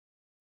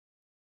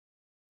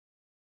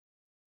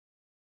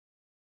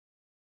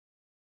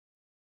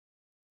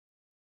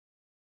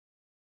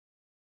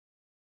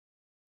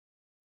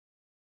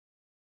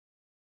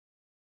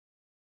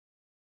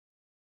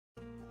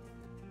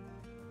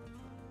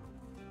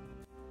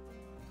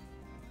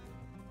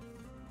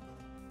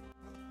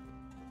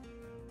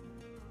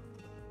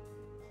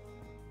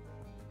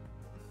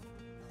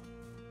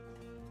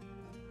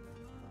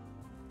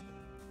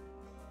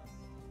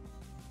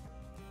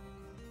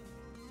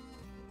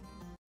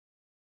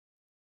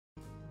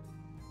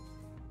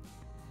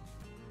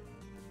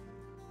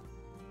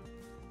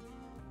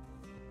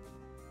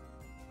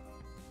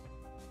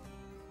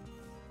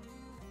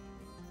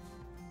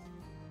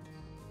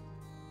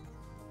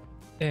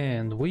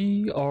And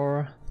we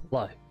are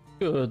live.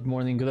 Good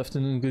morning, good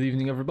afternoon, good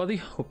evening, everybody.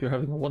 Hope you're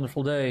having a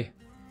wonderful day.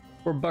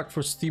 We're back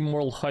for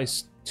Steamworld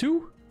Heist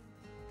 2.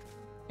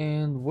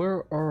 And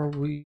where are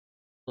we?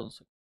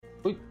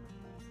 Wait.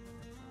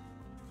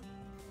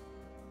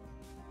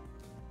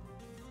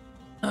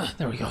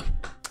 There we go.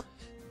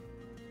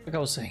 Like I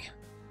was saying.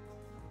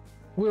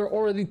 We're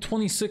already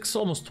 26,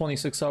 almost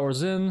 26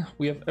 hours in.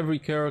 We have every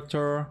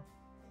character.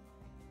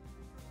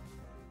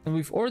 And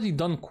we've already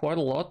done quite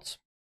a lot.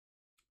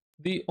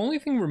 The only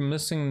thing we're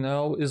missing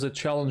now is a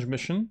challenge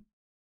mission.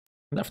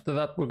 And after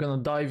that, we're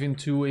gonna dive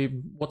into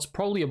what's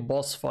probably a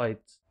boss fight.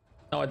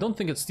 Now, I don't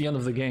think it's the end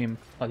of the game.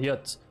 Not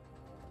yet.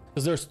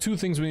 Because there's two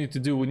things we need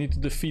to do. We need to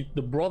defeat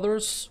the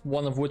brothers,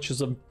 one of which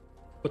is a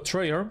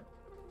betrayer,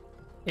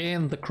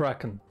 and the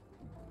Kraken.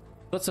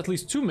 That's at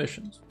least two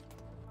missions.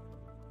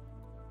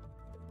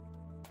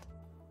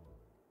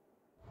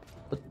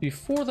 But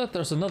before that,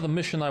 there's another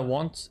mission I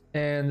want,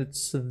 and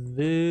it's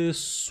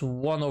this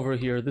one over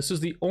here. This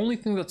is the only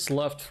thing that's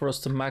left for us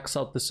to max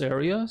out this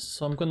area,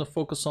 so I'm going to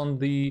focus on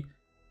the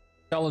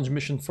challenge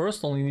mission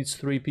first. Only needs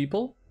 3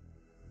 people.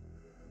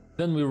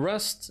 Then we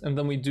rest, and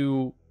then we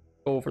go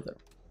over there.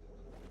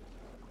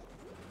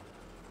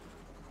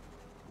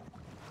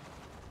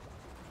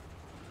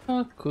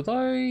 Could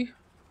I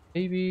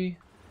maybe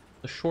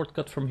a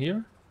shortcut from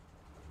here?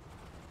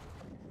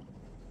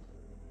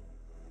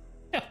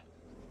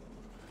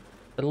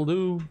 That'll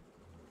do.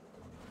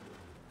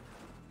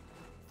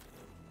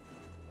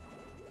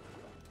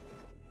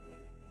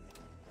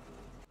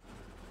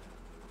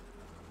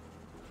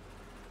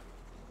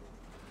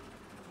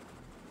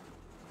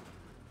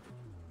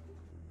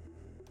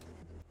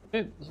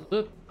 Okay, this is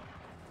it.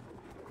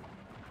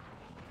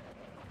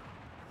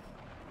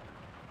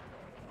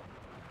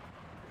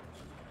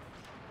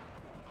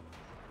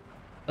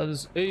 That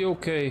is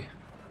a-okay.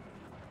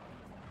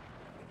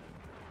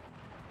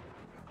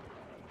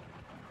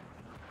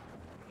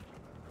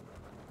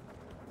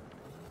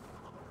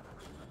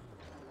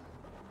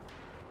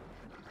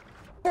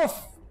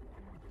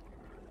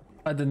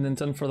 I didn't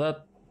intend for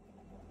that.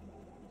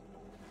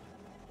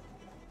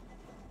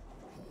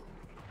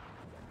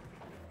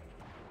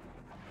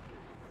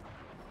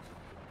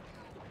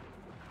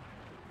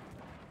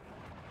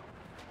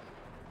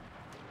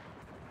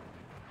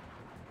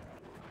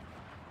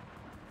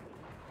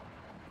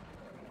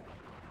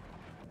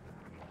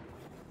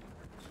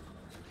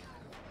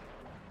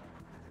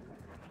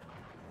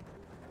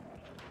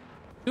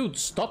 Dude,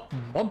 stop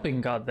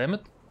bumping,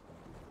 goddammit.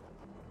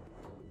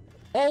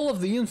 All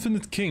of the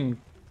Infinite King.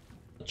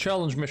 A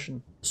challenge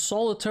mission.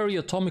 Solitary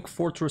atomic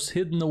fortress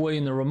hidden away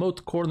in a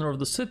remote corner of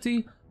the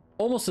city,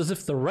 almost as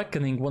if the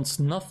Reckoning wants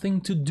nothing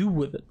to do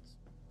with it.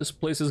 This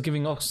place is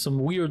giving us some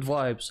weird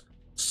vibes.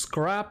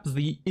 Scrap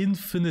the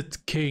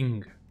Infinite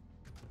King.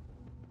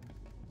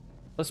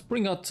 Let's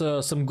bring out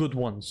some good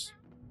ones.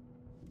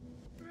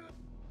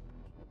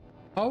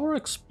 Power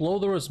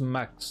Exploder is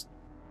maxed.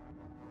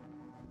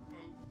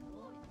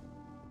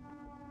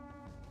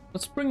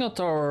 Let's bring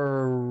out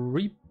our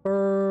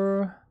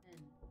Reaper.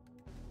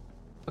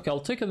 Okay,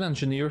 I'll take an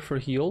engineer for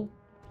heal.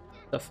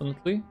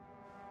 Definitely.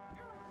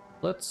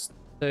 Let's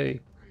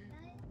take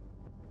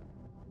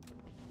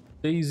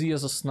Daisy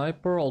as a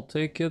sniper. I'll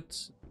take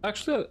it.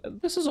 Actually,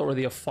 this is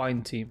already a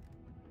fine team.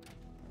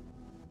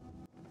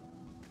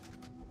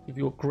 Give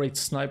you a great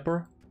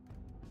sniper.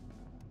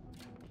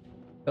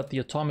 Got the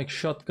atomic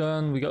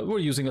shotgun. We're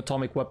using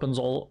atomic weapons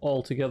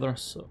all together,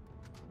 so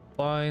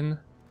fine.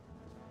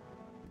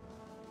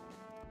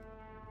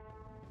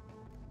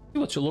 See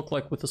what you look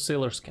like with a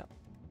sailor's cap.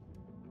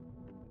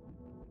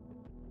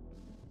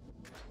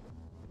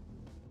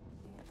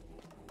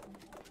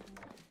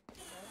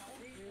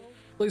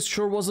 Place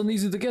sure wasn't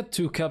easy to get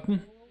to,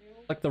 Captain.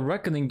 Like the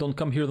Reckoning don't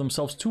come here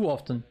themselves too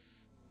often.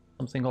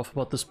 Something off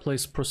about this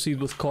place.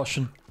 Proceed with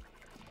caution.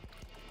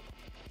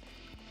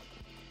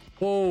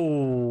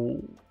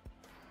 Whoa.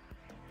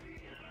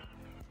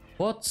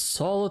 What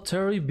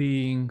solitary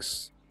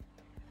beings.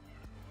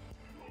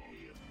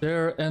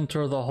 There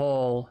enter the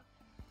hall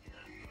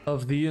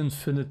of the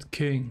Infinite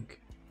King.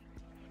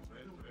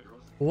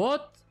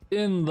 What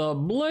in the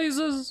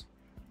blazes?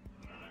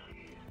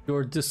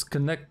 Your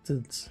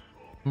disconnected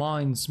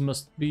minds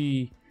must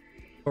be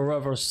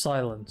forever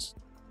silenced.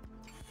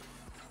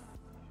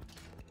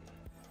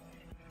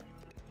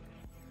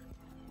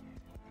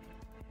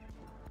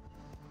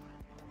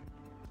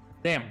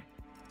 Damn.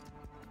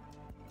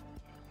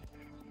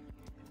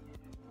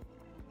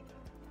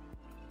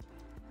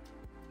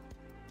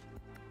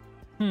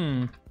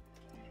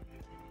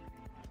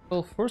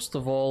 Well, first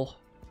of all,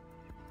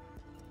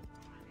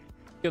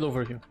 get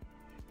over here.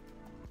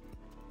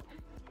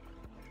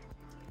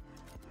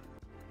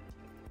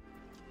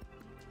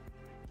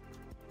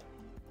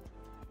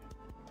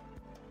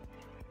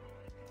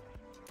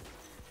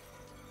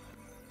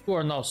 You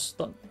are now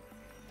stunned.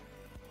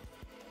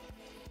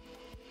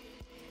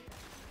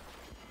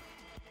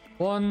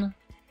 1.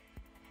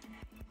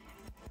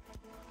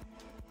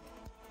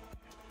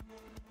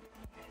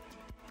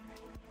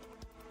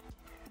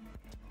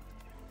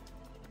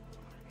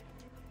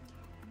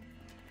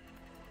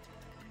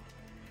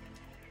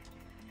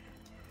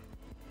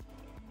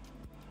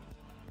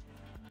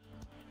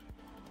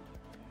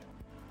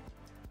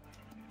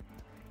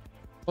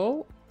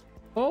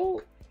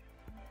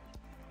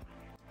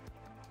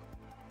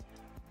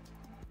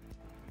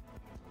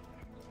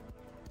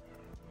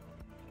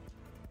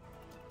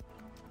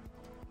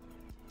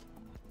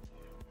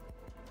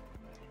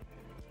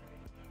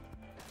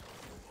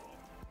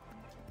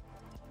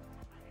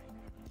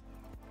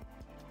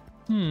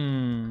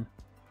 Hmm.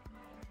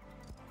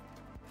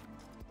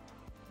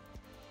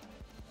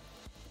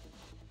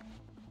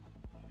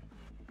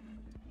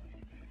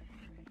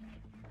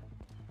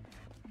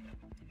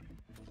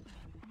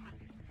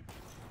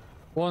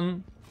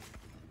 One,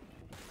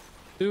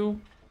 two,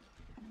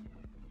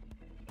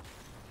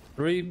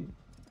 three.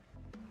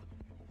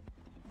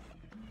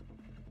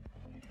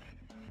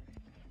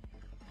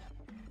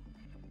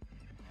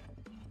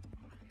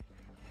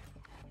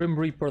 Grim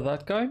Reaper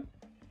that guy.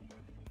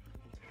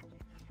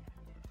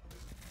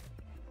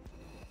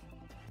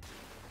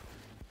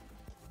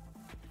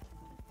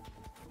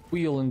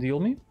 Wheel and deal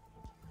me.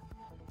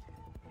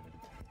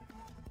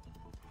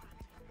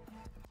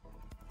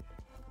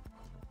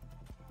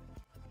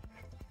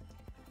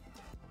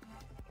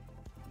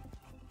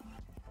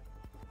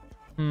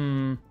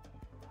 Hmm.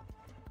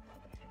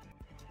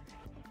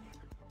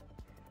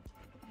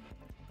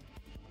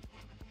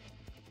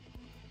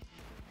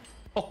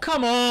 Oh,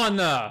 come on!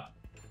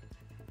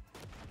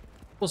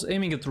 Was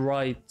aiming it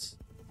right.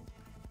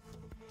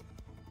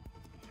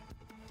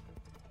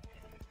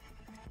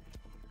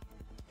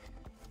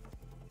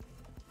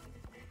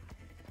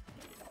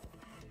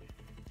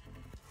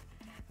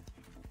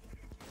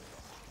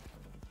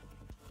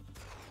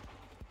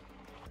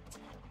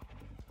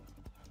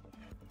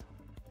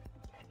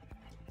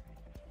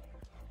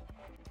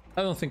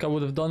 I don't think I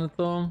would have done it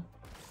though.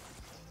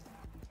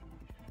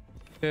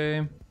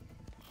 Okay.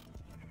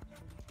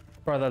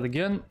 Try that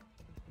again.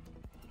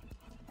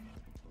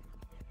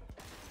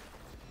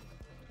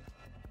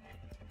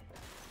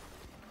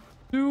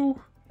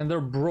 Two, and they're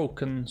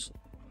broken. So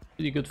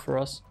pretty good for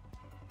us.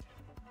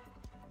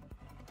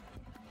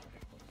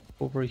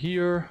 Over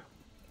here.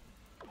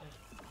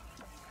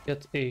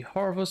 Get a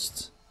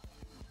harvest.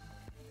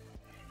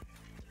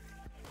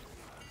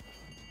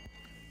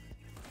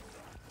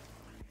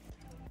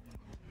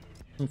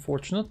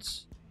 Unfortunate.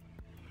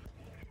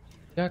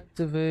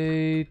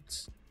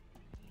 Activate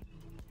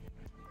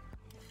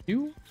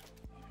you.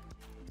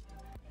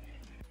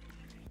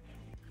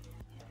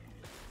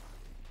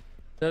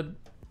 Dead.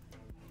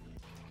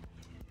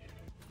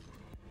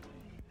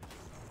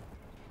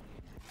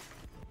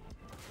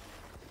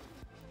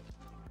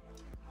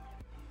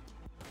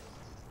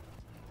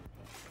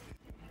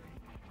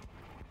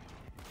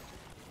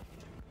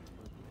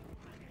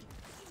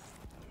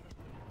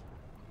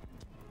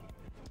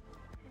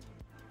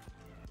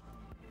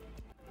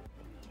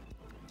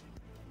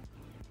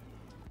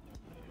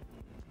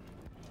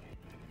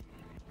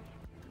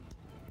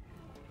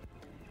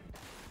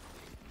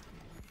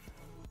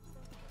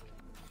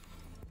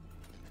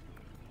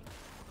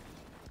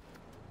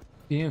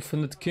 The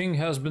Infinite King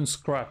has been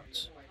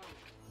scrapped.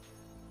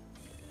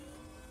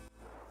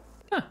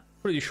 Huh,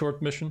 pretty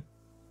short mission.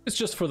 It's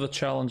just for the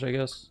challenge, I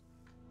guess.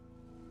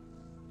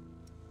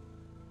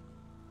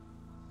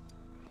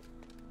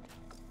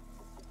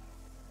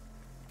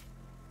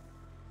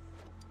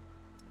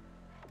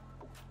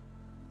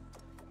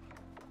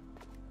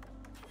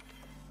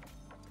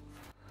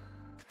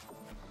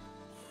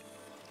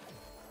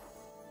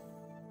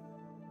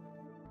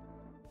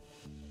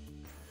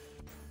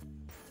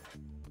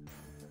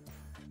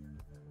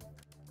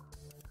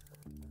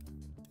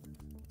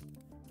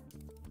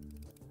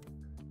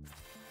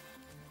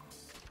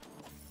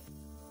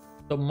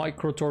 The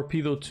micro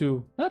torpedo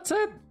too. That's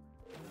it.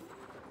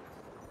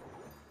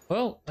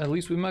 Well, at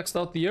least we maxed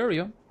out the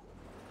area.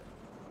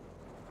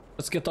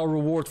 Let's get our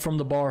reward from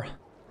the bar.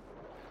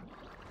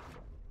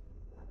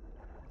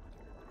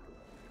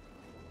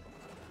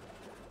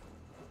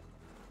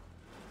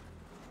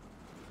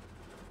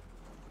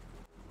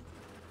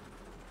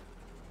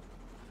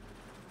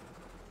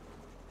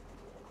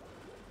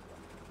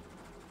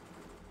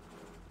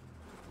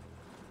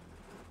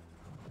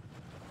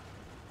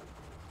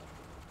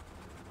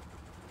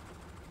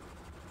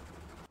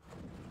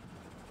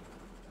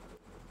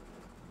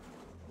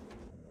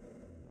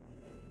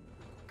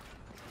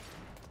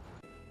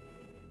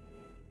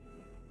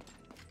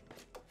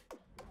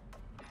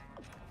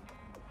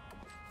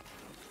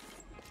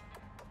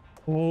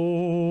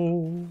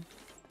 Oh,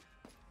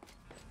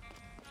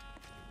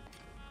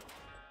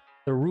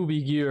 the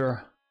ruby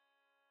gear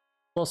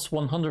plus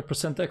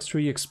 100%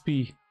 extra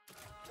EXP.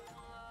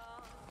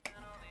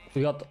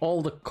 We got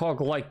all the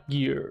cog-like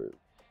gear.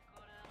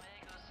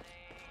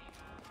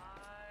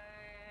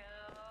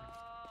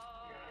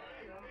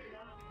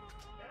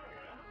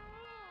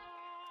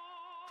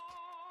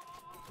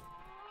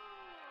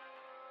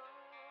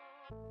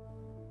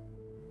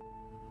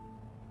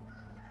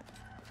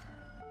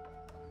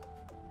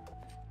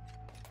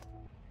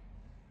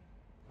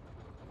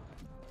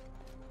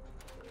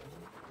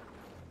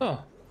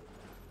 Oh.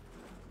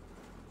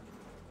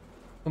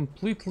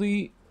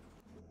 Completely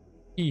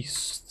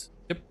east.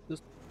 Yep.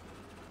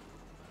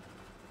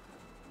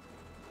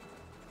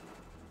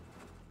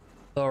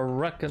 The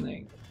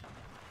Reckoning.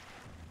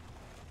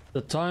 The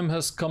time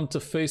has come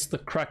to face the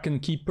Kraken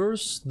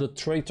Keepers, the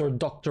traitor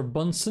Dr.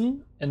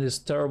 Bunsen, and his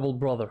terrible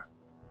brother.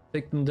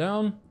 Take them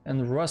down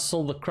and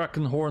wrestle the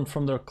Kraken horn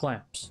from their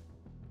clamps.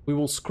 We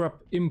will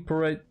scrap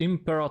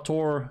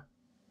Imperator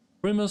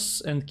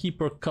Primus and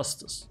Keeper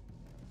Custis.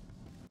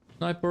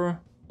 Sniper,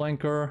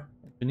 Flanker,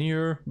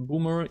 Engineer,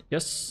 Boomer,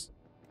 yes.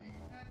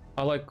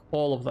 I like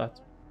all of that.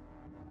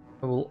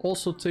 I will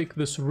also take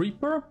this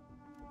Reaper.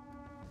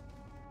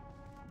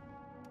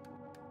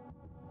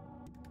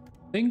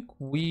 I think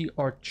we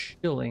are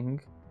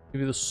chilling.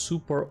 Maybe the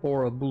Super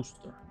Aura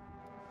Booster.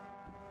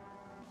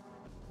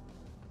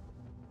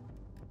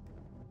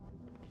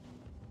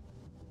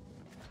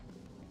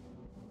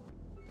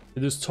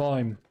 It is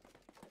time.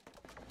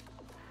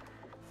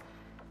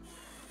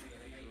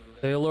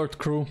 Stay alert,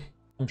 crew.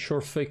 I'm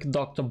sure fake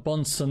Dr.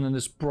 Bunsen and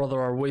his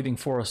brother are waiting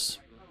for us.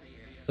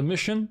 The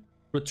mission?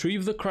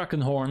 Retrieve the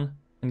Kraken horn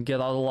and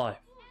get out alive.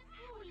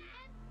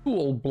 Two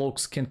old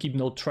blokes can keep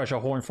no treasure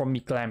horn from me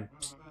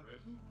clamps.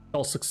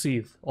 I'll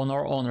succeed, on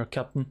our honor,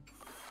 Captain.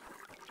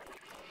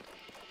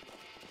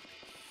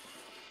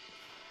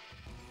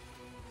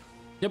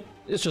 Yep,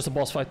 it's just a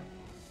boss fight.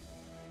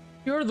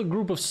 You heard the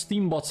group of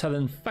steambots had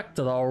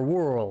infected our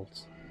world.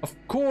 Of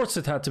course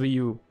it had to be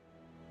you.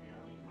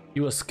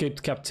 You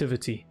escaped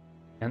captivity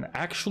and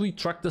actually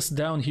tracked us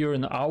down here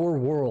in our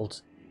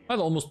world. I'd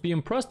almost be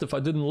impressed if I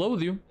didn't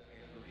loathe you.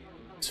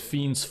 These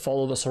fiends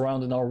followed us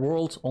around in our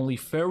world, only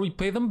fair we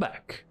pay them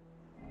back.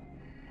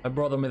 My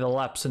brother made a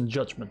lapse in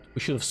judgment.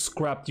 We should have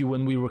scrapped you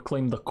when we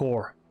reclaimed the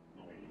core.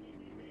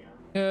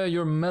 Yeah,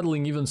 your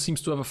meddling even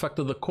seems to have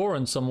affected the core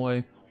in some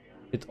way.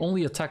 It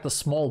only attacked a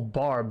small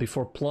bar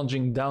before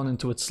plunging down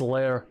into its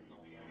lair,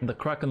 and the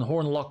Kraken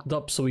horn locked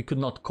up so we could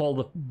not call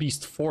the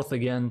beast forth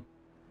again.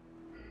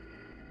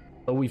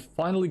 But we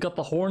finally got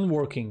the horn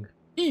working,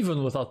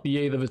 even without the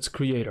aid of its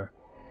creator.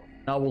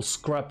 Now we'll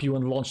scrap you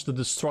and launch the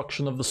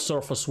destruction of the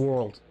surface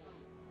world.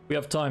 We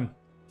have time.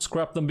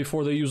 Scrap them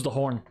before they use the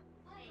horn.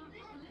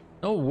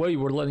 No way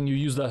we're letting you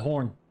use that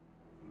horn.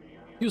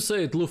 You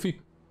say it,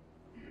 Luffy.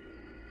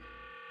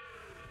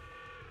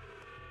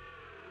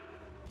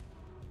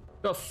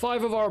 Got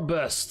 5 of our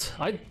best.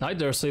 I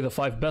dare say the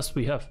 5 best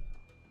we have.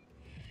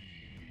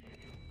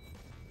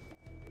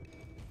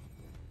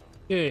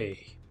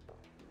 Okay.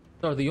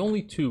 Are the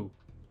only 2.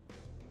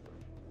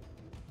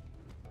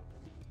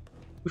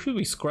 Who should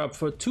we scrap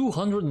for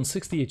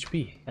 260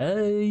 HP?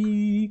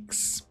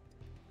 Yikes.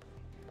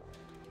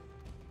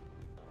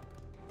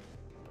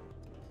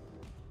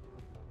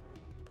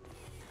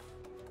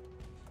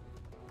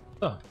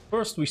 Oh,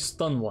 first we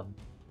stun one.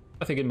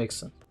 I think it makes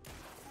sense.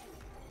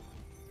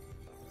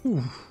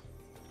 Ooh.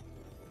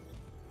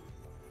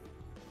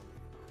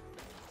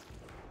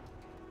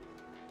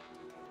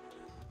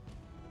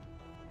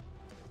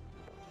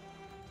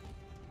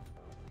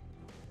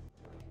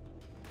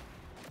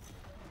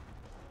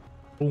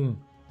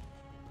 Boom.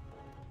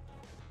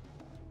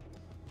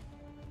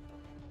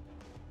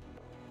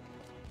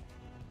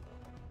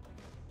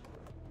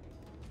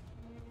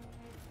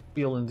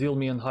 Heal and deal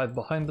me and hide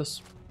behind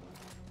this.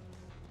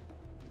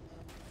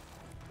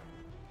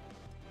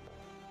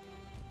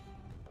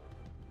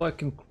 If I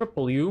can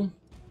cripple you.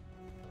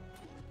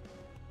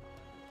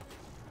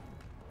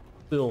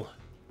 Still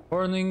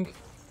burning.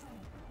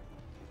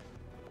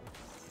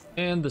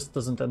 And this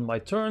doesn't end my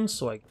turn,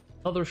 so I get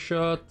another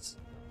shot.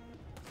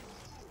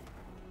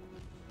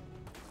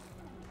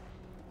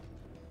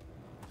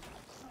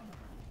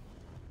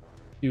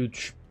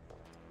 Huge.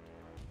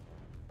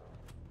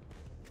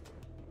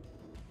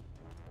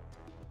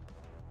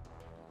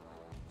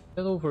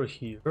 Get over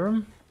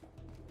here.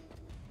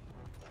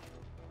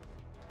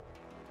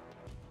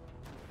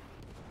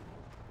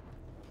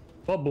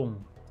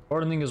 Ba-boom.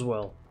 Burning as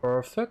well.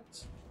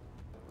 Perfect.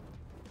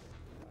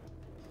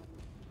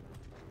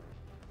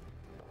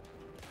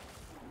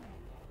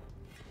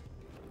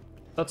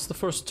 That's the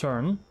first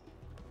turn.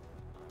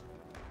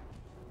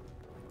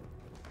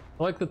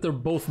 I like that they're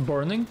both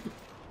burning.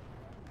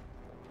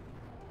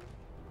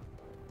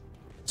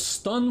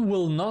 Stun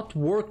will not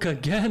work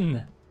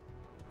again.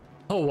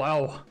 Oh,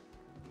 wow.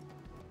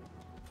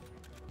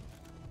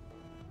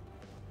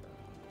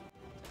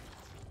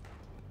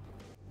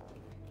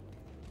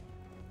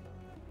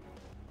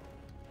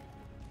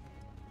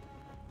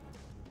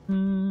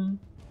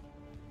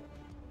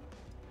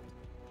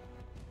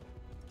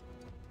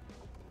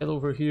 Get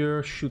over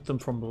here, shoot them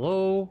from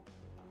below.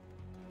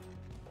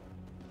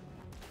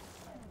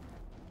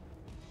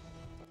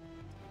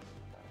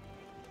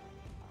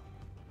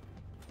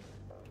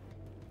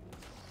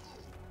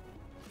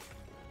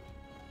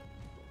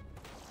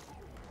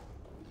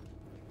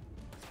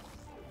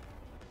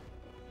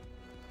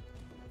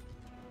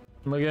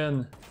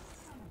 Again,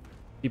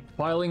 keep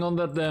piling on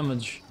that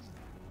damage.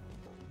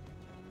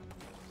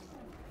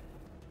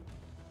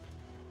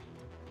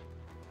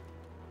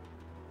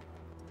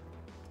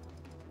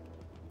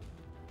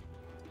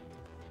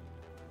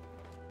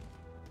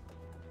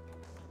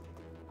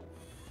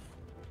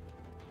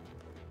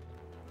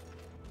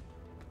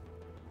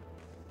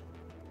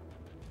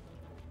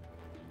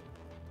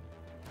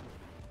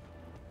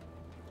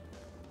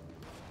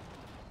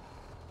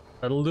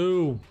 That'll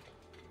do.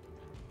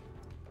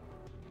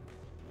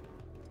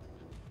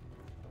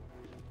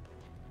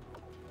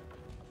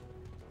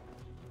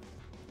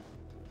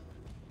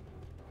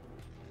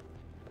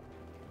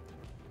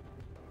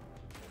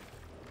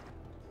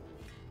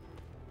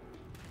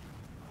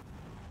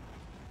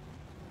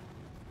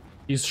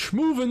 He's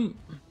schmovin'.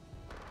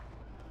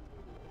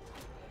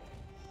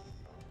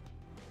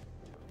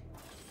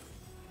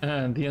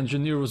 And the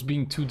engineer was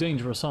being too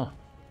dangerous, huh?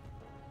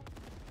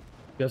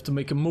 You have to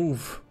make a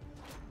move.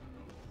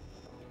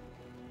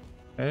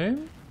 Okay.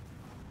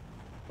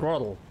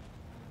 Throttle.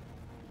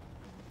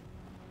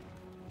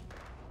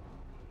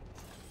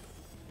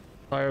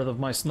 Tired of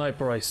my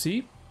sniper, I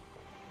see.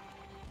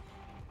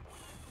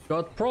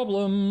 Got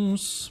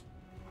problems.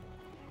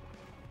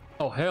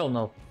 Oh, hell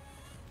no.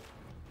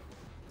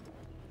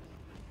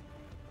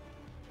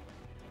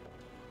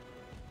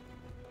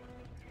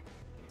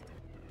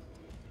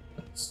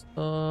 Let's,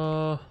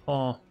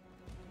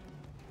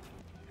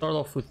 start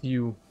off with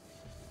you.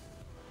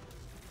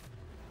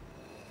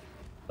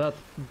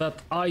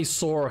 That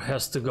eyesore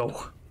has to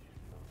go.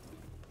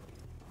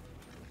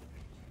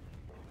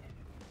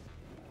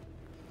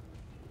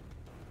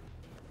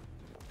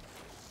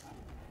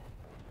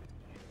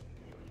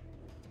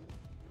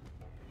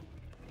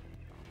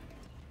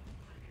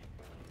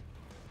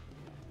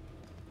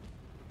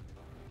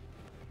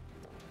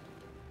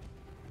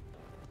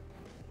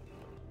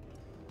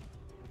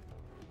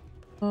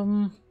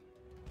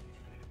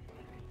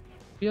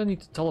 Yeah, I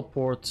need to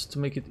teleport to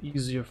make it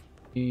easier for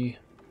me.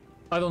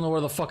 I don't know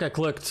where the fuck I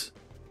clicked.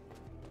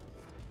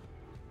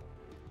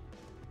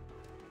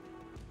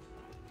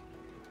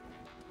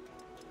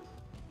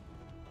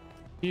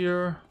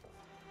 Here.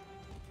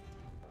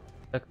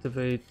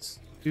 Activate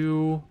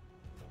 2.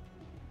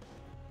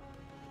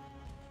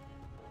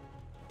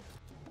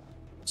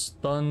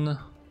 Stun.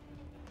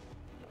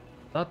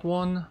 That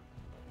one.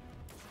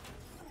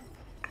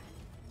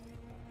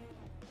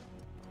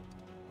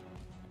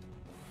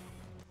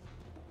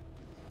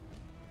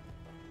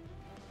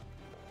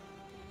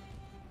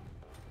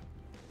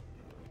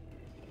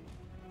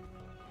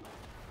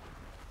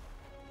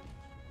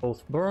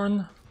 Both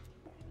burn.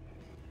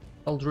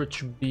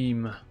 Eldritch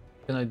Beam.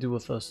 What can I do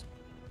with this?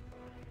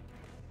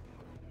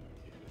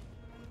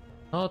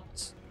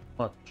 Not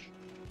much.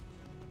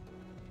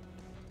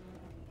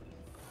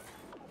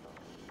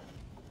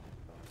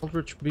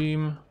 Eldritch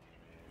Beam.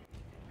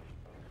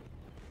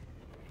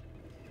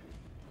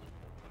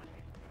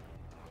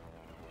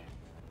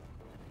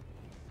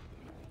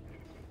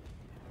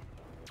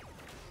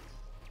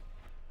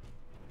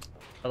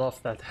 Cut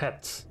off that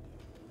hat.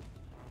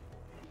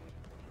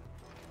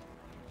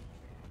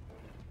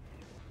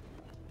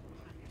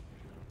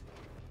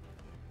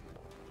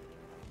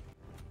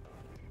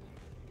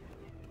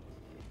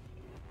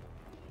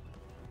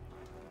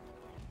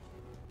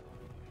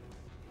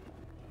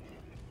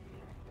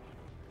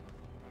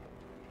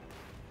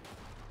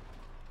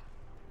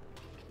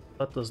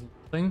 That does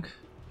nothing.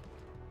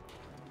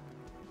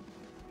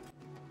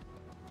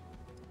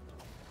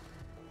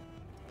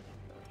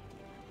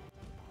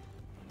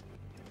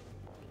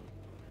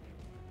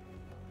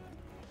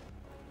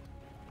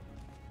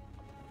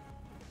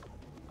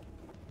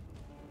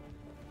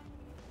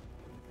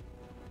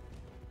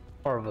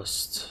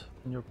 Harvest.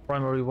 And your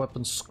primary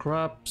weapon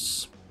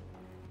scraps.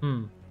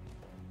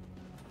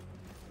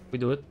 We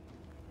do it.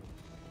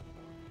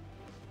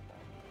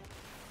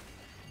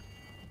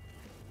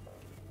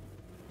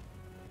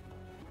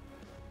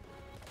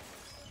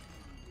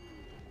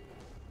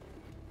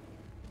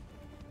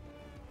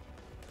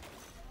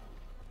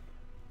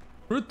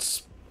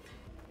 Roots.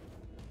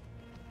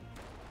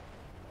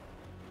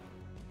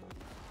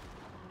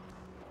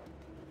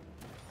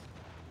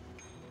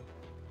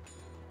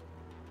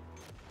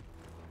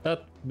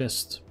 That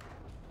missed.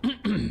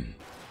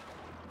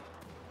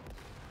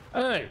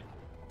 Hey!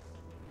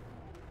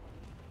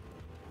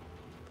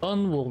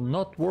 Gun will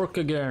not work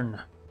again.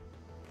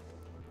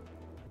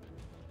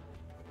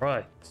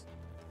 Right.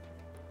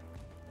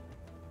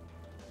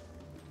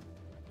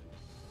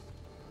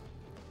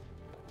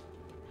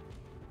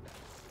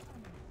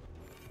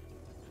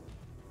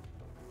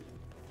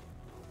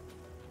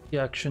 The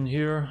action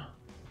here.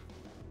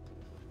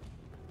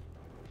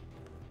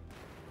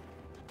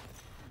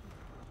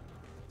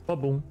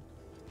 Ba-boom.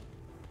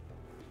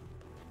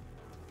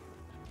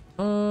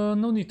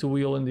 No need to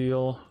wheel and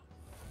deal.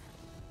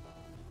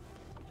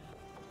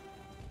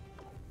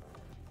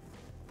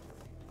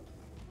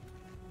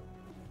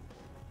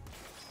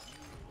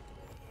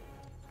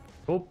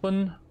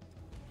 Open.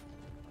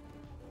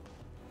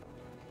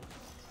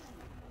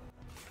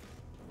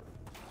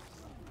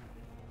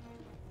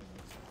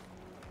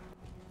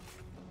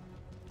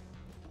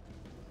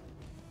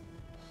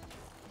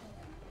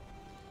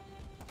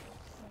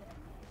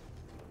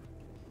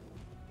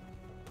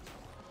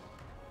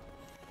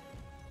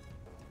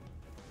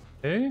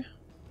 Okay.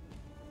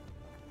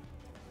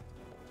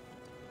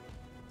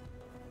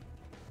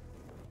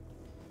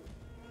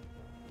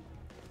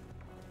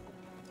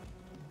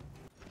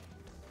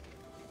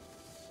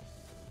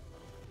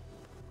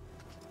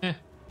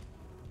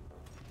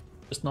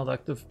 Just not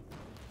active.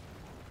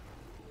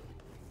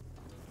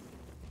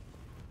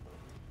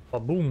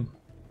 Ba-boom.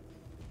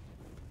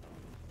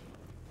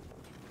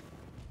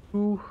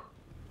 Ooh.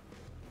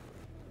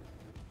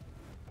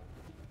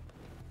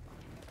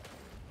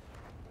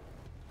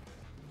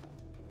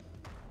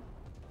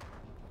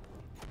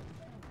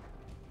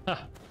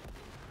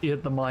 He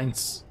hit the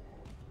mines.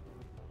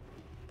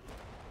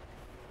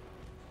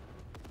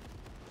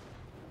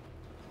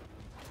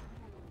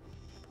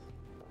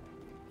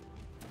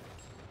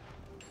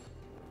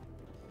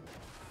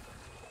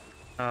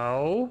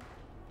 Ow.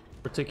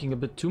 We're taking a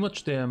bit too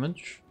much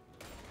damage.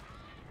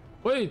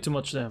 Way too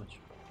much damage.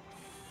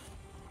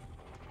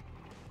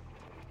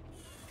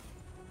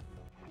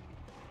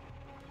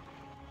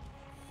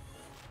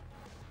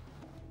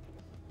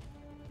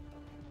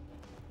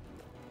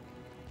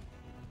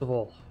 Of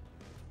all.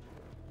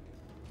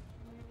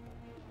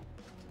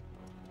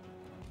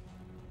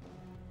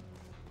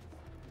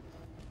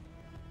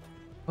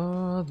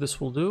 This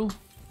will do.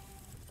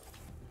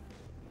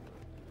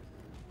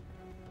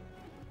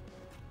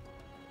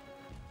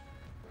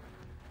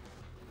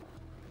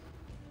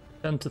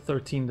 $10 to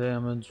 13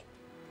 damage.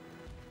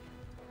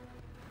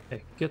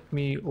 Okay, get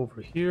me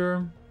over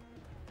here.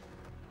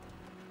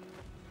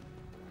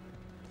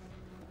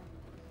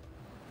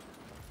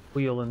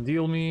 Wheel and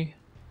deal me.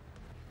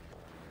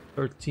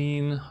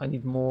 13. I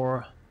need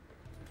more.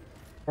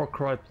 More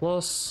Cry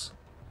Plus.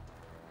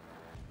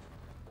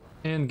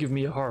 And give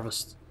me a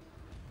harvest.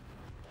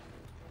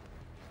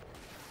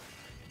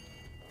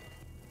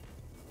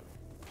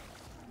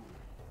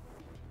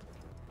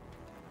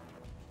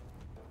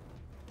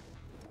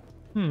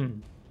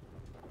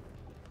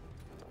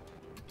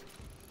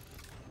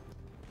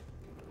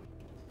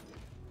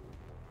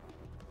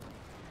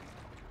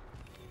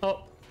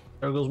 Oh,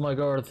 there goes my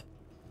guard.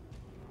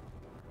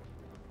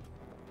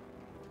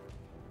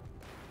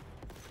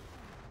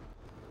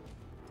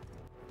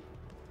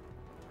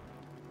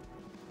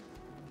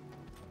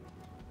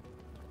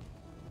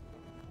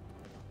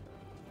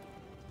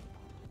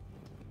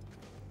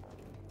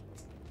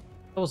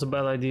 That was a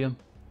bad idea.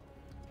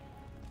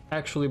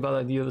 Actually, a bad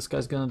idea. This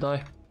guy's gonna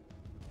die.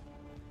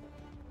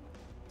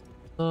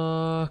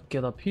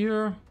 Get up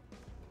here.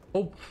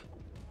 Oh.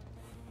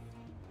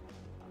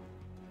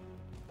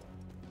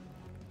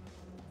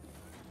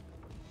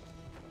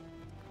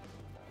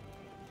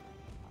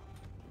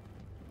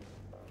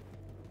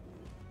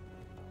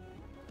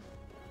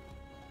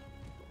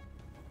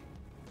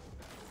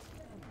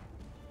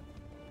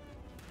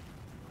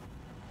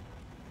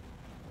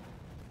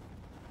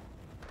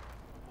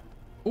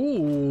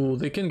 Ooh,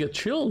 they can get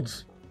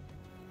chilled.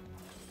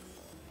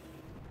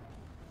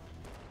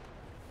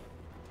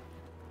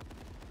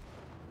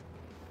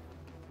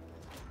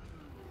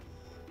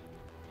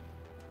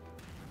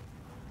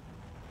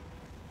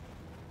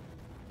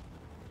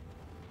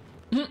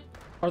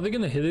 Are they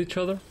gonna hit each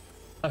other?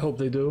 I hope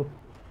they do.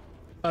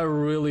 I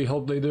really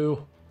hope they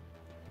do.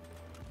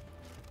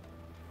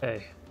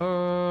 Okay.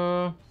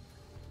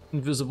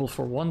 Invisible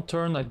for 1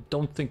 turn. I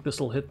don't think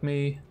this will hit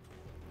me.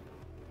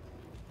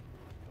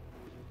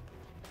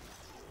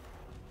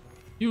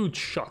 Huge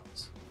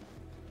shot.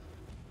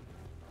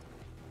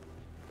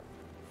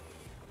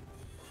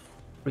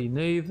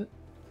 Grenade.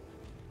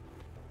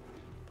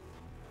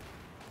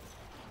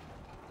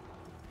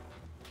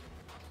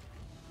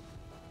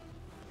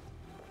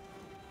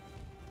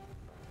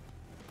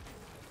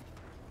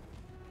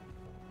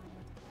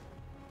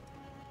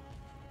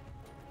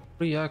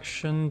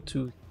 Reaction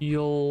to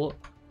heal.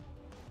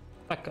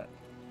 Okay.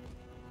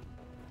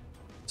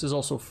 This is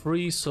also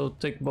free, so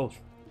take both.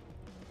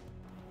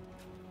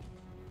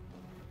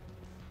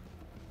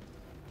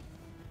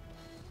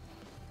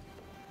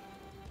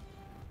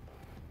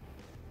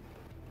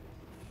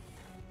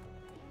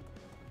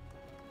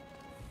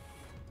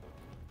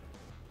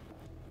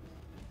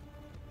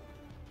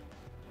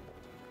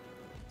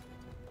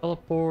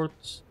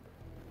 Teleport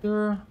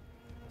here.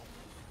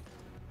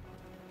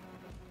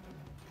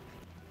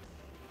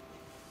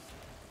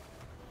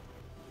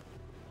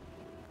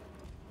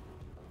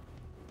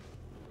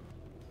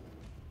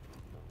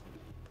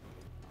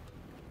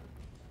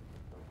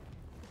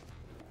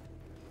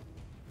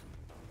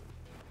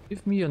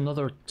 Give me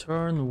another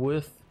turn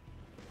with...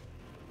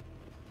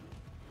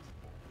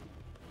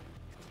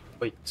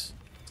 Wait, this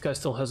guy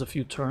still has a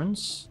few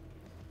turns.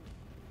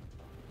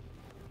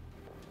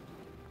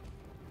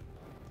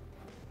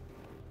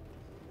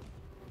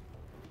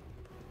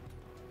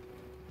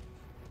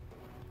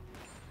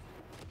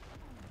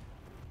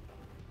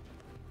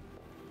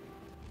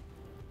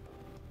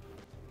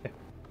 Okay,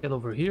 get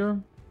over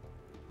here.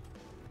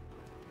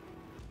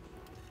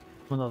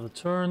 Another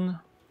turn.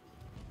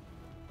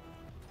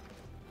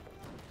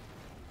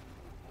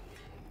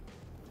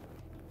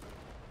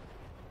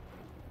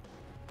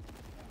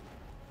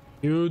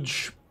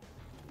 Huge.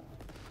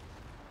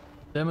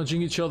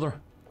 Damaging each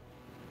other.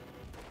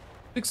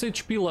 6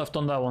 HP left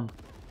on that one.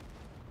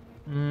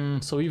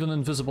 So even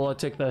invisible, I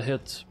take that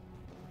hit.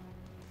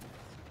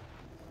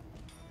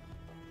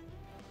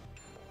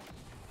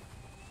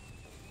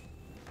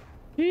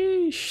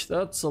 Yeesh,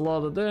 that's a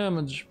lot of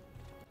damage.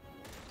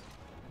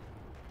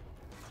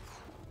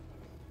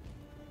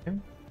 Okay.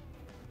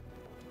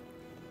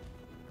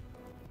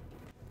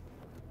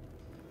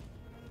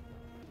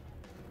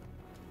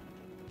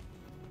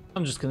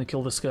 I'm just gonna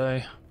kill this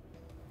guy.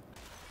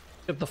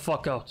 Get the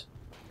fuck out.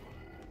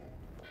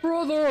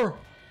 Brother!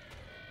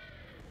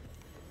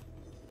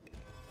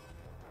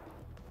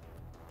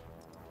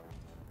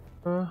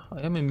 here.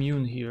 I am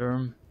immune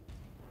here.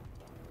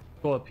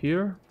 Go up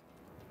here.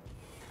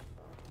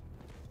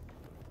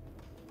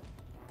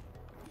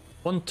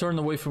 One turn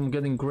away from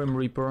getting Grim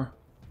Reaper.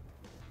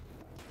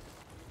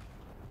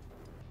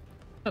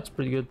 That's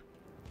pretty good.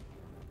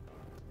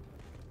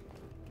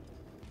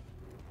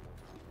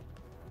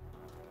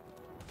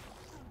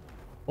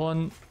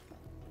 One,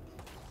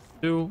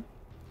 two,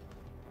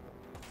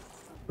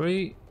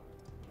 three.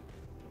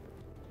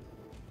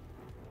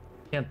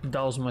 Can't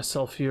douse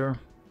myself here.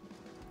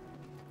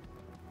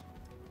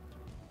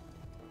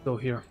 Go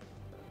here.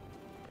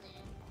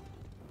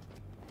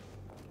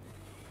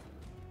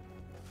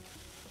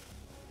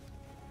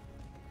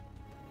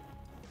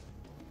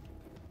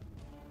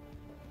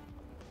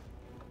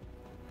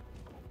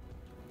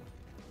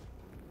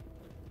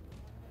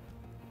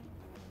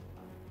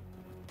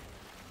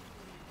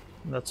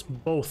 That's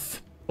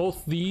both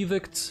the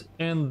Edict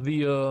and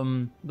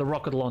the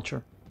rocket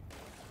launcher.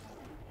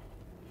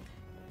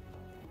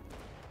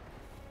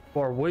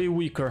 Are way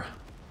weaker.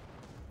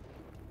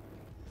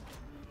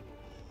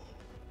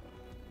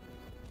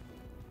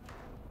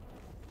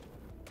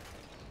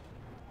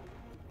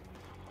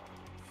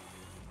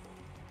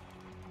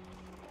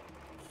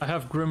 I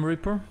have Grim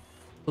Reaper,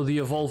 so the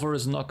Evolver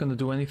is not going to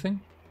do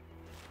anything.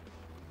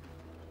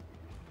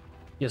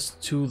 Yes,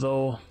 2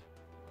 though.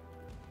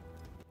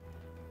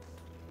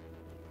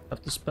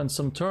 Have to spend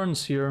some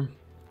turns here.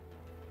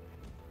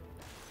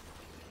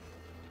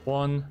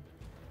 1.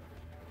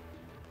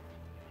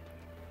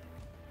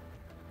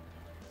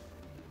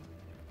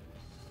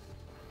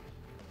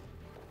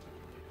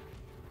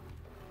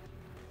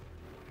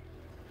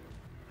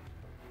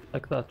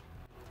 Like that.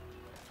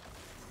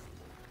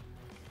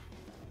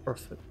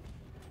 Perfect.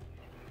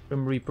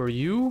 Grim Reaper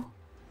you.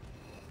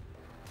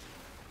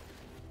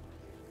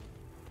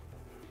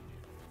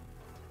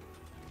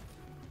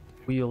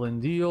 Wheel and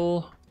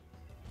deal.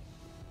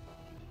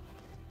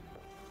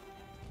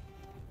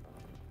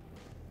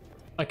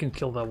 I can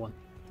kill that one.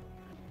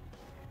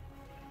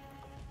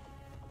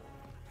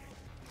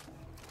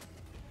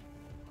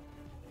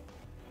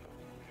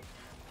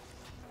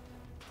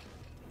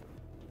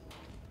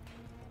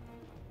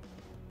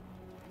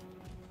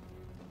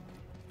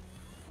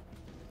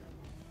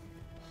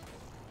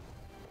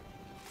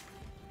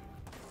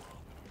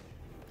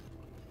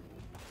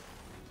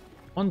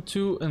 One,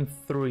 2, and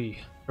 3.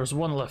 There's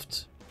one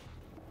left.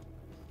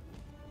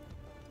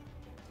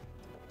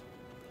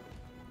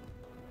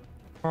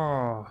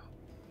 Ah.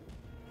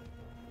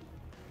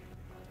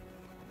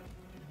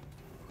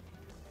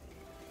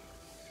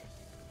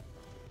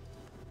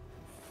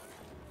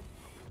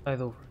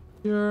 Slide over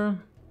here.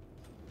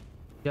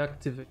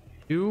 Deactivate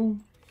you.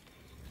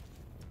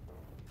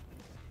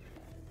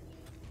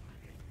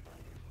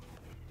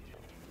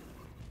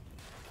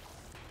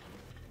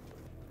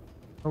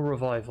 No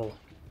revival.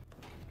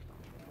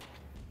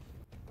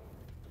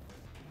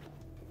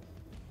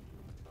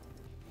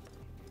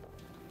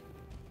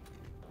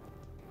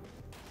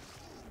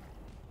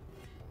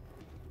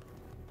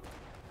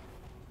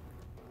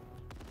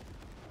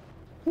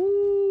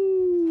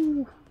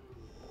 Ooh.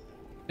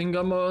 I think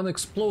I'm an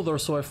exploder,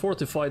 so I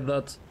fortified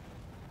that.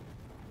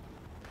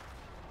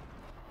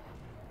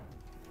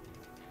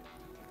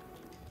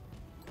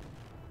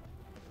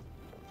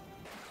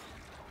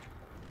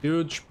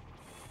 Huge.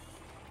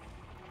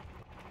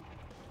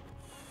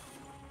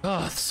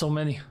 Ah, so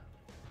many.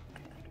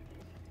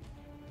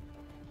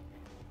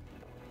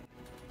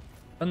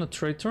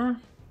 Penetrator.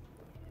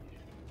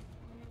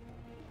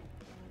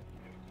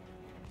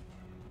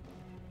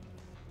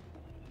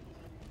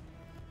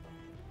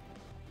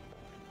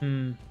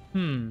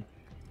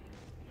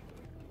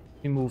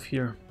 Let me move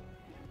here.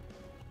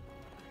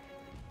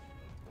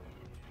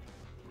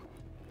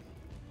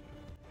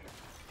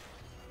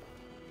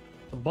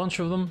 A bunch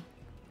of them.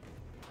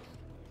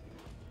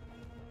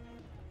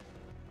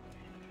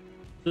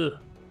 Ugh.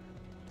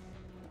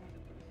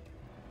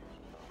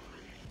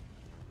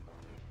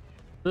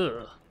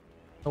 Ugh.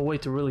 No way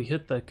to really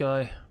hit that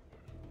guy.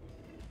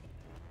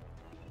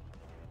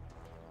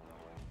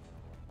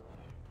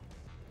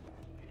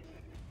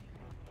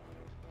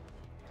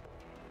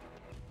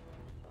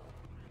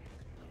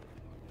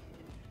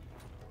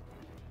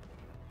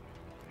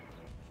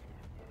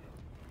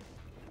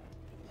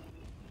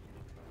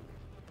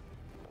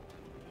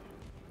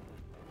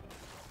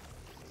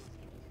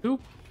 Oop.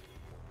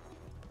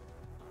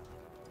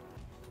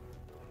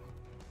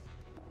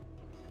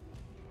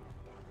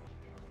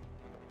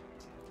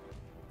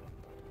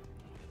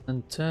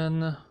 And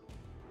 10.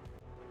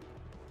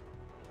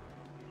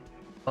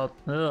 But,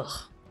 ugh.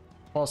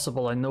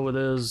 Possible, I know it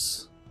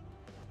is.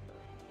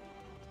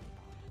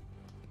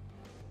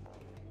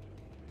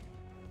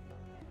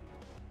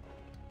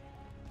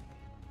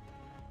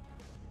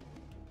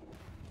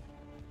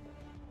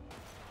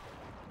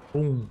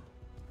 Boom.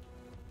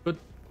 Good.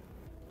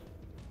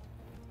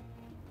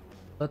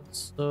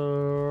 Let's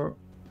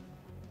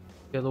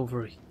get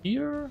over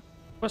here?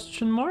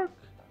 Question mark?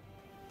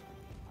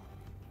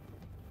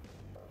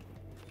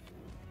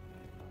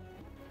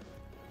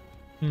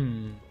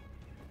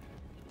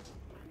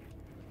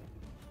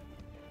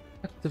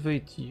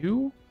 activate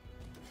you.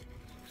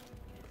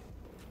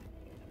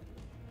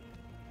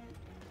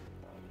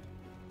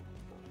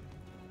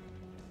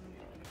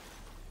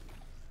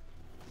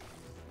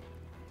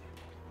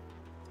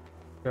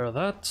 Care of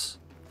that.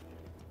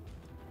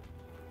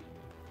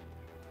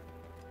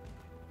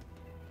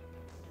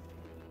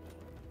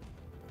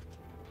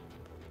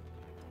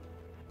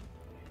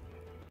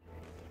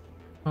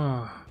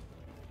 I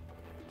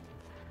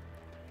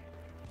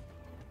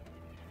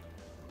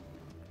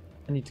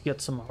need to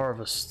get some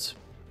harvest.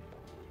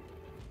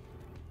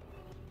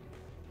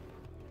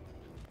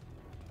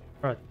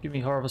 Alright, give me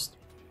harvest.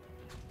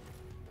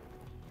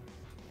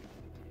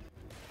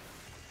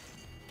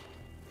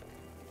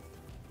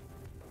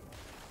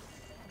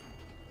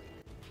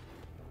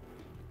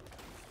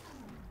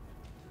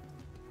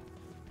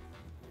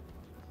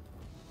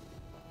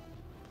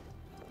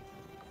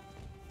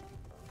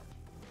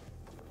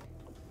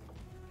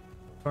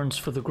 Turns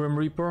for the Grim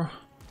Reaper.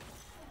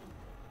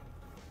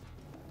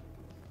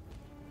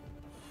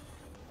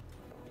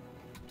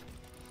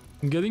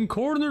 I'm getting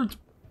cornered.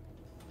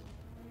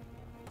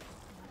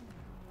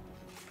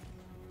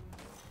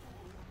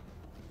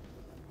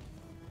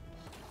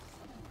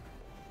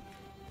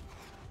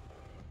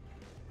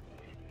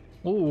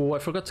 Oh, I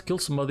forgot to kill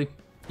somebody.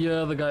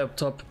 Yeah, the guy up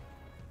top.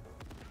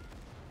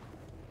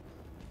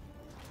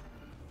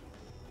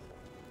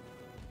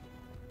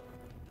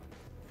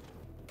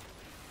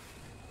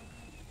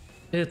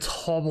 It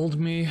hobbled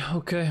me,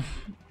 okay.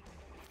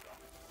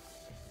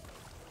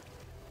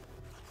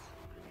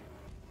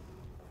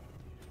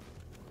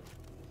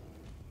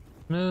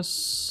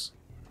 Miss.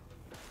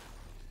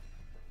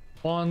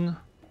 One.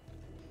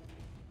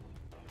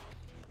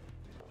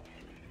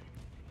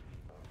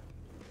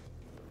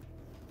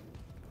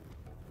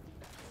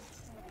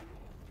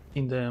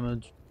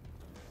 Damage.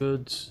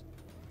 Good.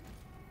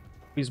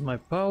 Increase my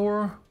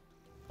power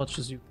as much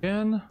as you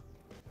can.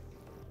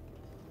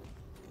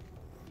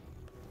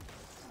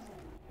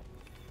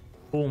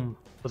 Boom.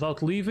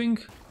 Without leaving.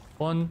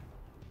 1,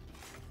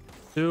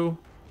 2,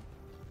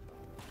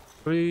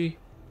 3,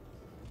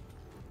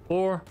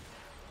 4.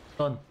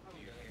 Done.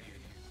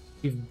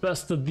 We've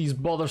bested these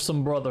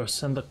bothersome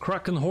brothers, and the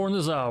Kraken horn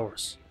is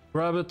ours.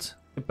 Grab it,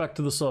 get back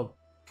to the sub.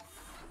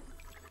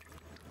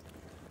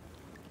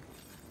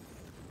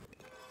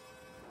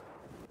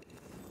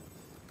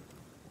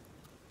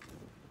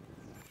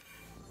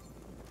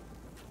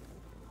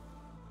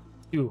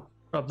 You,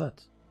 grab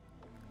that.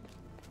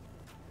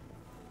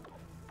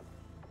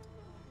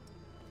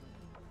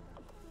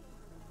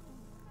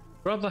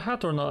 Grab the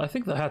hat or not? I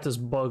think the hat is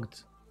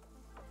bugged.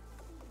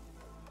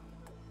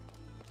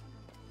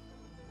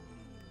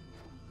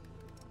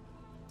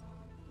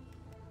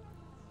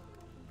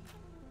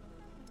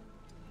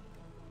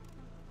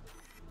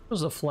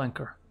 There's a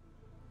flanker.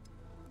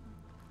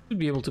 Should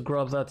be able to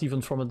grab that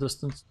even from a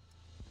distance.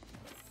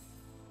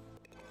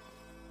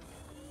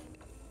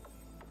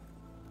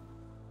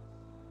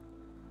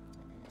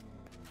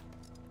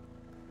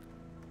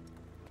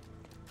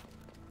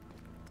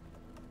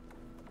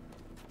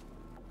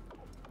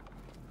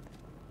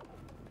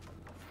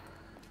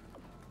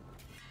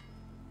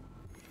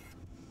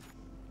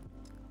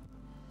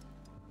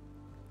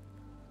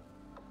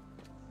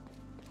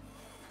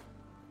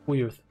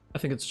 Weird. I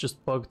think it's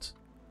just bugged.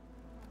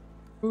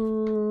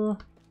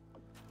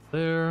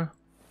 There.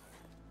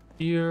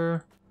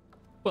 Here.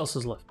 Who else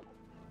is left?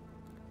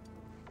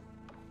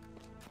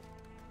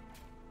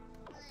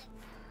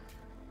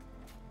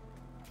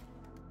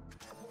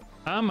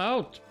 I'm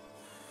out.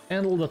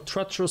 Handle the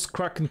treacherous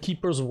Kraken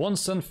keepers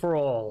once and for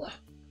all.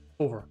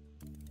 Over.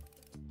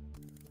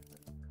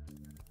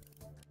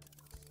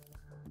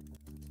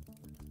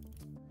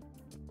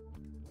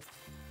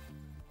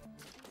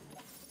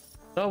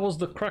 That was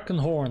the Kraken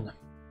horn.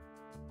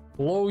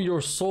 Blow your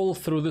soul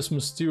through this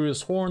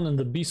mysterious horn, and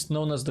the beast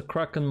known as the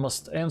Kraken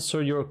must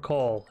answer your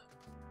call.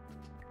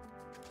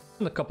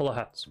 And a couple of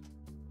hats.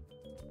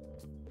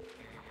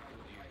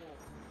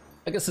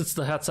 I guess it's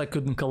the hats I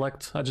couldn't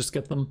collect, I just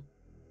get them.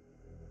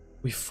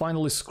 We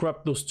finally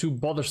scrapped those two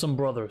bothersome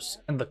brothers,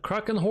 and the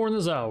Kraken horn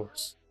is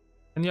ours.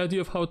 Any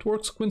idea of how it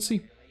works,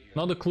 Quincy?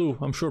 Not a clue,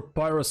 I'm sure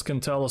Pyrus can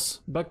tell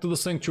us. Back to the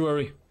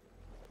sanctuary.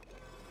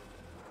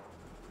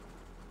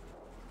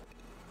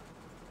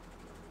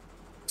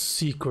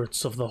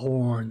 Secrets of the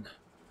horn.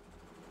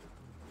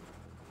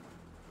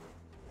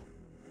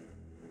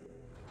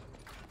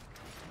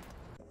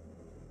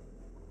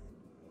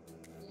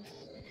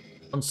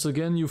 Once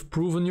again, you've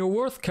proven your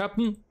worth,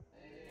 Captain.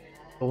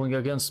 Going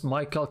against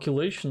my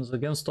calculations,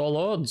 against all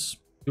odds,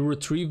 you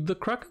retrieved the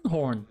Kraken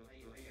horn.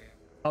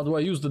 How do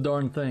I use the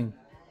darn thing?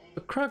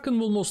 The Kraken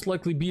will most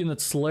likely be in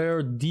its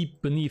lair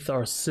deep beneath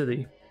our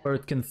city, where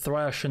it can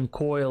thrash and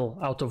coil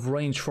out of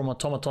range from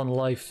automaton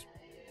life.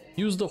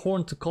 Use the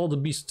horn to call the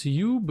beast to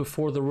you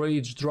before the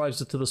rage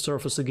drives it to the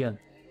surface again.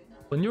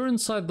 When you're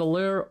inside the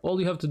lair, all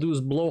you have to do is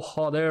blow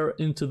hot air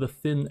into the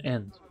thin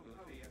end.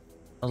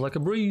 Sounds like a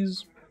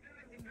breeze.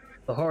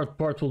 The hard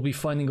part will be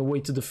finding a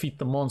way to defeat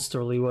the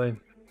monster, Leeway.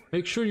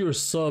 Make sure your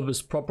sub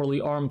is properly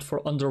armed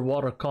for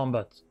underwater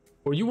combat.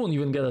 or you won't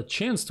even get a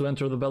chance to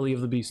enter the belly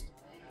of the beast.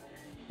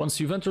 Once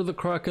you've entered the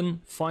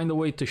Kraken, find a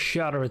way to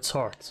shatter its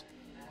heart.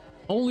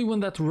 Only when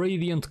that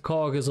radiant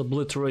cog is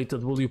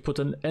obliterated will you put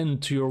an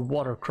end to your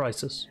water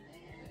crisis.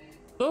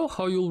 Though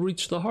how you'll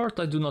reach the heart,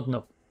 I do not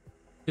know.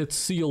 It's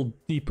sealed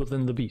deep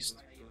within the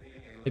beast.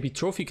 Maybe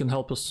Trophy can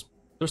help us.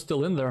 They're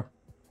still in there.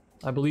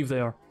 I believe they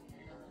are.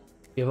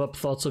 Give up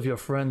thoughts of your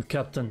friend,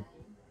 Captain.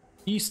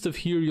 East of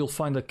here you'll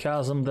find a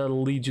chasm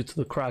that'll lead you to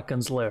the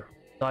Kraken's lair.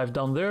 Dive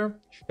down there,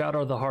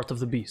 shatter the heart of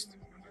the beast.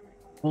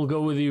 We'll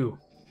go with you.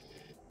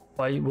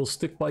 We'll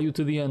stick by you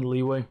to the end,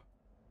 Leeway.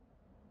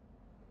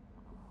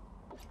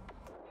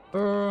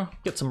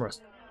 Get some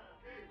rest.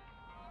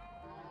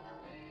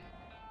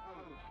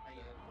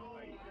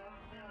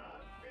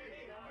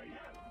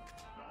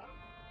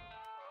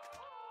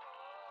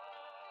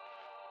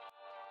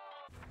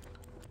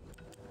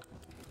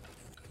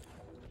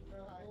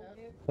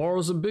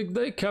 Tomorrow's a big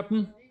day,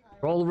 Captain.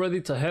 We're all ready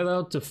to head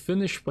out to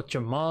finish what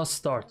your ma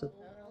started.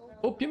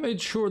 Hope you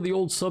made sure the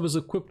old sub is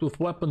equipped with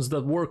weapons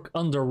that work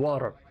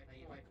underwater.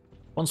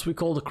 Once we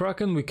call the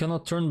Kraken, we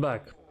cannot turn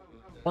back.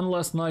 One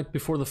last night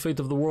before the fate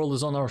of the world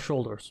is on our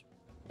shoulders.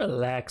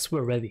 Relax,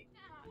 we're ready.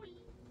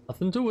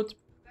 Nothing to it.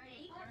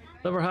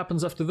 Whatever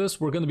happens after this,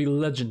 we're gonna be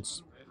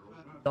legends.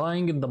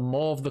 Dying in the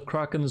maw of the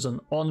Kraken is an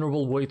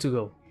honorable way to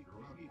go.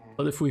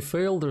 But if we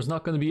fail, there's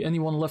not gonna be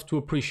anyone left to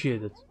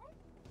appreciate it.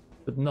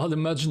 Could not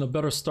imagine a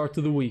better start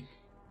to the week.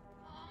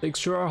 Stakes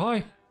sure are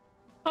high.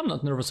 I'm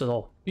not nervous at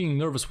all. Being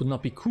nervous would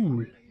not be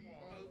cool.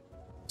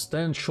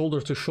 Stand shoulder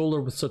to shoulder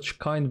with such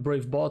kind,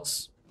 brave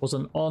bots was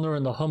an honor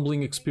and a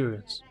humbling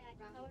experience.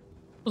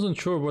 Wasn't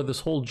sure where this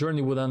whole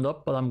journey would end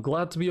up, but I'm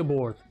glad to be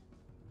aboard.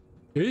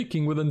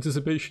 Aching with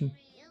anticipation.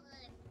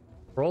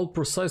 We're all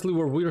precisely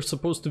where we're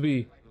supposed to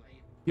be.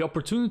 The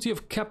opportunity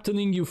of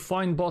captaining you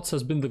fine bots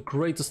has been the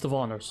greatest of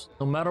honors.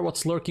 No matter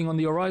what's lurking on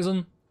the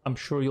horizon, I'm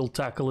sure you'll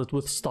tackle it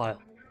with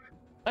style.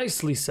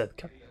 Nicely said,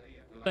 Captain.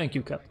 Thank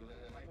you, Captain.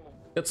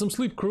 Get some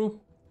sleep, crew.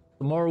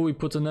 Tomorrow we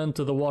put an end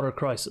to the water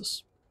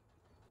crisis.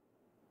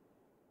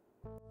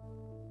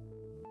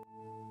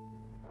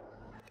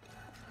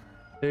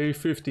 Day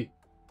 50.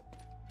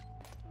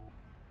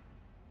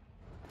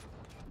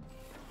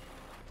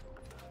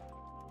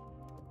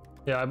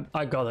 Yeah,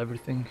 I got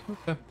everything.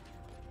 Okay.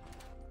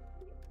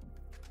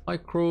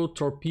 Micro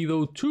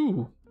Torpedo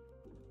 2.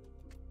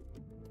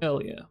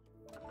 Hell yeah.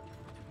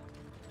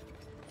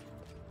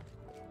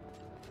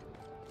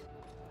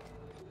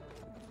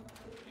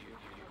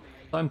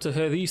 Time to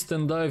head east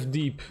and dive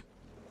deep.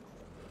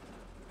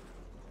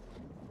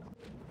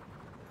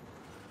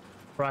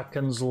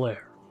 Kraken's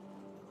lair.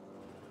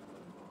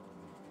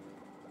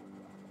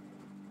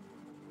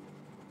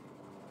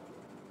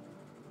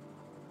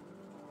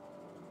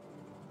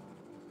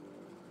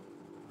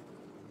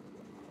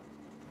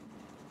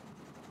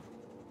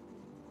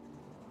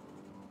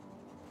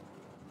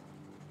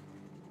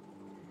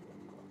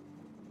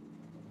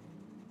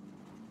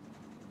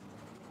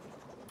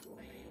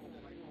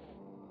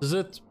 This is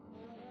it.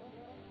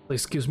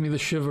 Place gives me the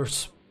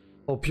shivers.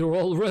 Hope you're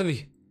all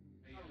ready.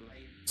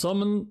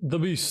 Summon the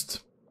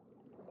beast.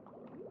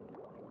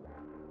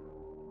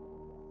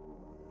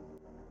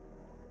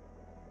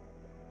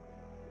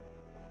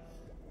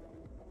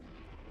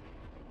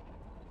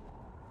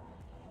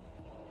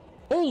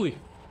 Holy!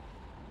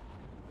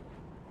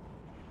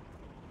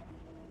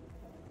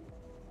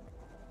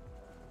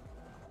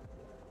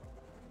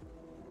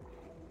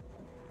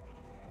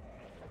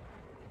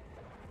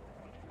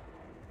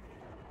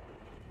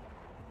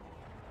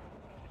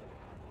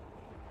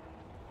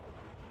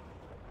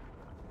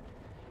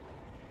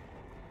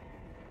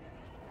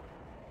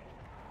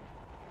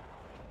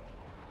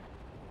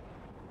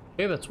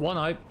 Okay, that's one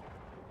eye.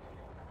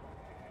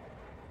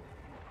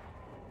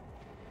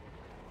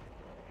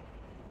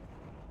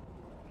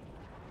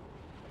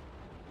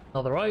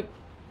 Another eye.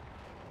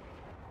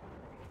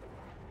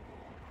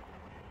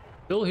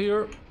 Still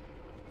here.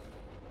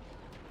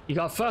 He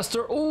got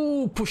faster.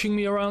 Oh, pushing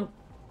me around.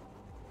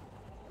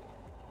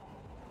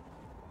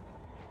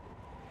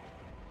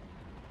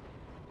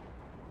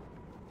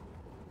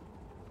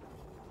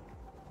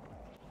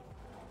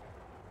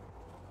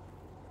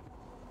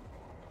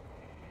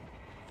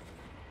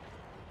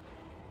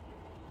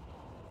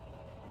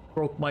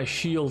 Broke my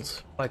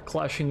shield by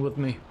clashing with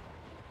me.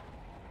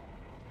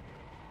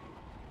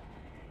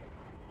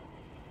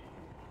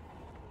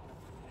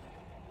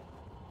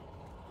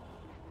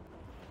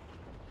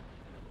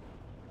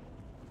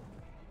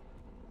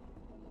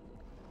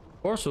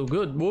 Far so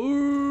good.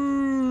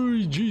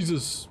 Whoa,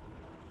 Jesus.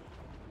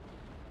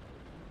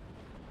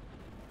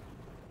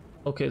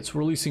 Okay, it's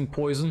releasing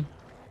poison.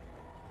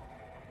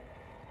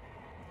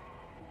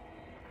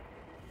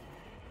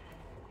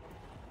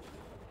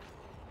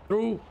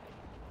 Through.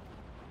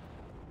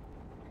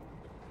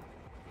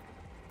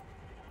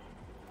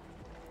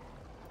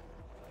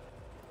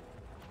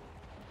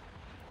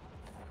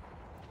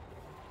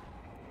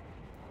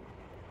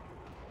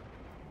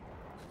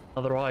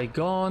 Another eye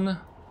gone.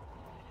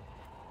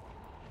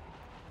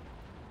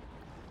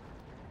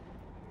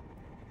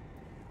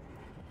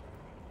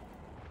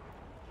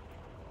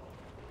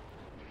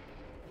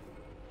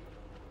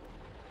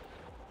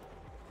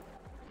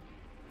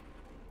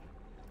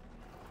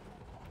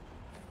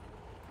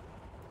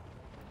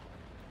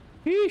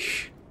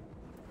 Eesh!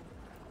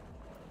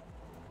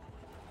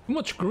 Too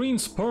much green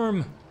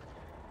sperm!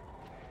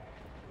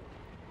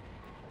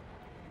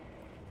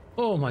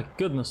 Oh my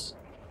goodness.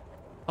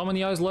 How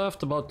many eyes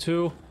left? About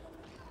 2.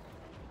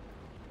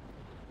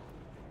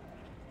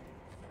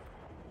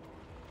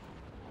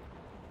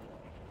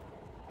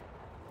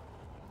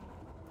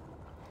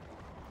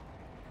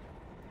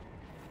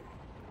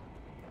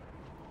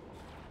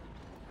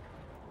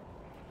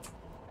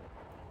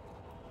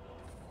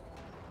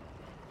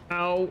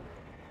 Ow.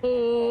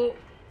 Oh.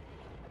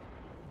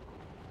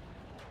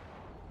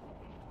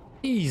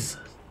 Jesus.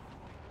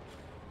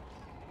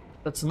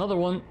 That's another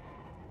one.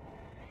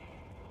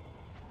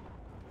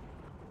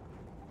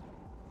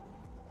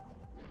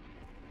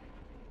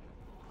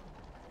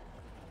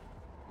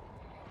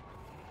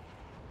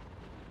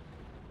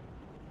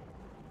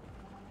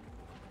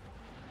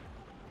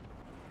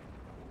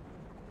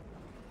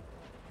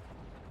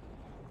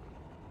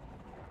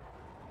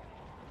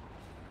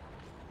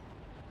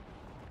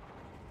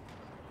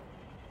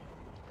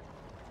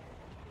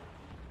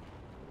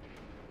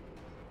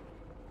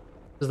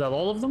 Is that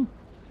all of them?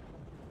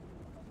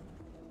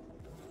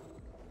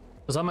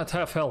 Because I'm at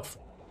half health.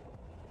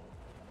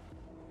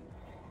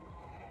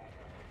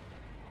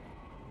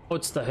 Oh,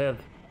 it's the head.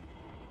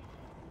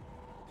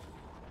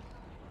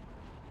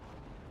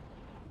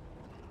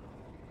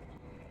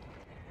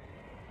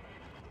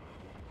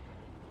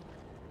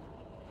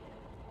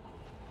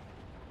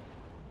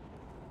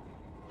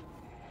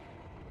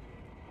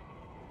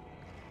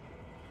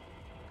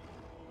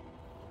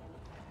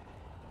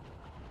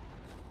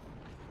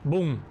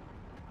 Boom.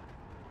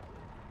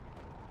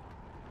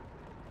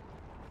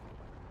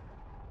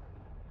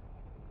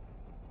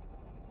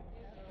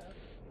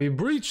 We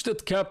breached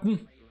it,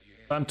 Captain.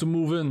 Time to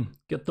move in.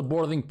 Get the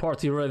boarding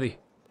party ready.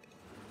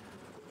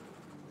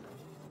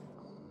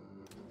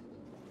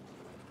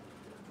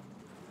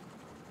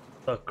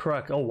 The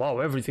crack. Oh wow,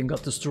 everything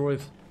got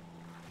destroyed.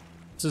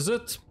 This is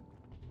it.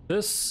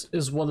 This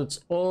is what it's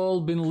all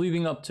been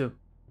leading up to.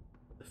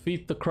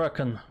 Defeat the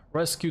Kraken,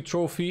 rescue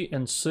trophy,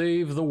 and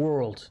save the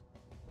world.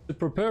 To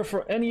prepare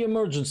for any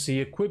emergency,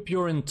 equip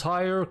your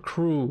entire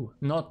crew,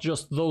 not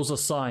just those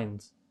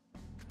assigned.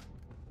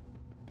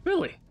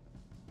 Really?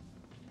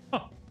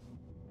 Huh.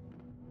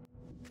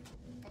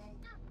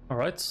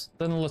 Alright,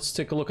 then let's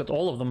take a look at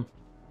all of them.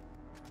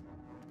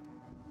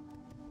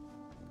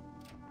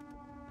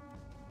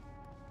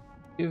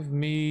 Give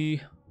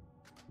me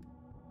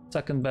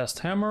second best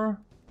hammer.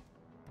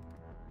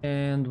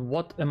 And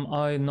what am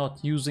I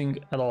not using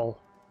at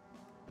all?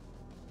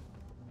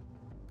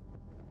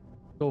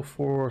 Go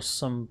for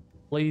some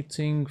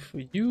plating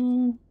for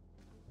you.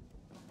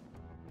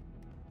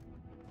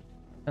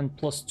 And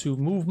 +2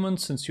 movement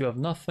since you have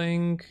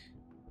nothing.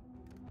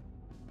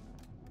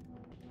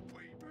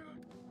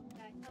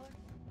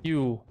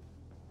 You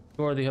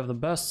already have the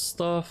best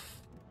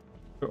stuff.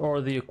 You're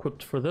already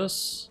equipped for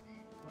this.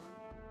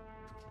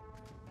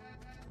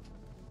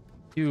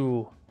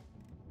 You.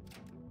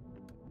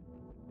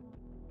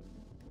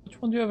 Which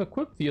one do you have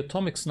equipped? The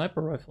atomic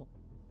sniper rifle.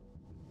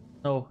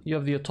 No, you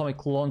have the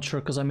atomic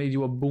launcher because I made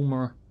you a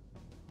boomer.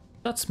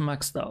 That's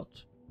maxed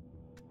out.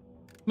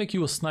 Make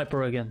you a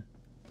sniper again.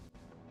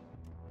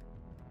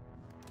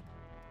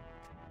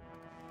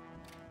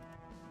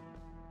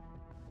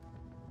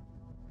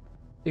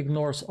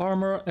 Ignores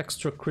armor,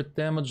 extra crit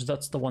damage,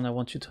 that's the one I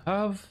want you to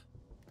have.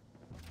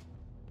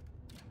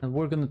 And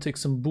we're gonna take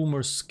some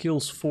boomer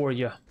skills for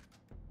you.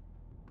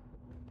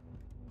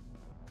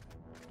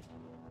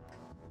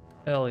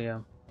 Hell yeah.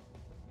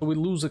 So we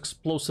lose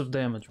explosive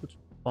damage, which is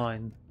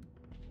fine.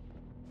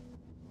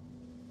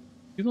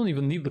 You don't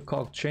even need the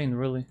cog chain,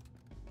 really.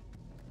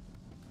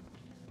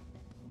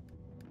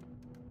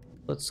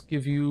 Let's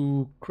give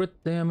you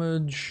crit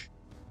damage,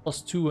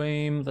 +2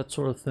 aim, that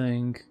sort of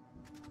thing.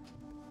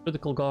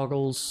 Critical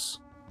goggles.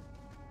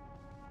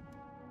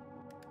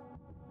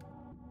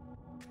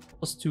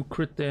 +2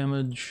 crit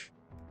damage.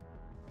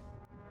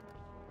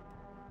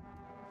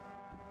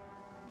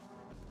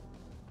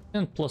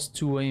 And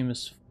 +2 aim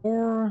is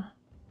 4.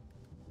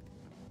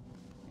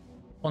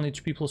 1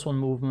 HP +1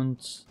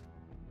 movement.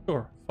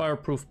 Sure,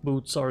 fireproof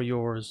boots are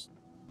yours.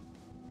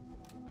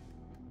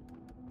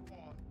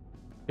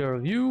 Care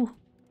of you.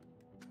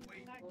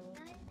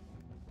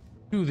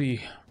 Do the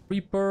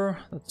Reaper,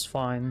 that's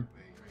fine.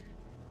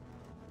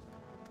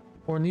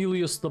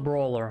 Cornelius the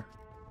Brawler.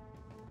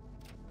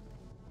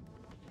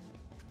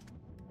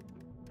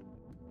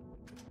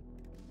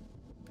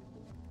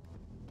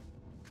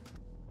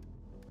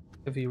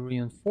 Heavy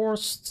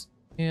reinforced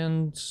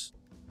and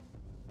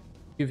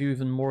give you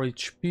even more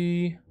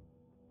HP.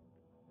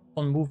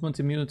 On movement,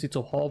 immunity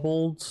to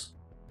hobbled.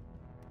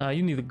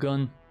 You need a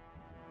gun.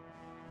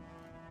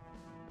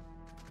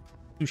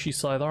 Sushi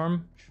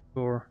sidearm,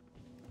 sure.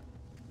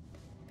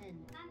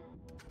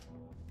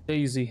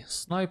 Daisy,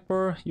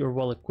 sniper, you're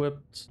well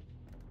equipped.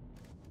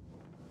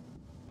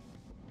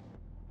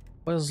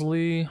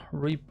 Wesley,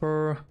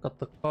 Reaper, got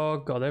the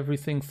cog, got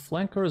everything.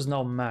 Flanker is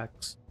now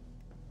max.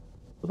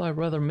 Would I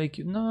rather make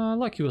you... Nah, I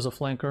like you as a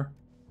flanker.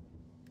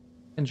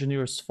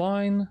 Engineer's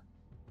fine.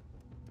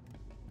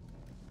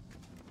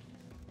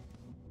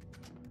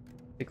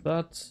 Take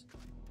that.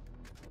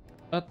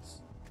 That.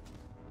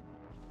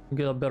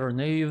 Get a better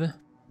nave. I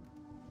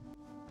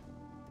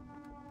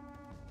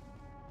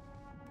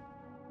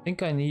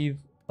think I need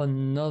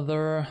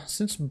another...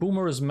 Since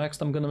Boomer is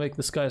maxed, I'm gonna make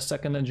this guy a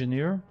second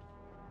engineer.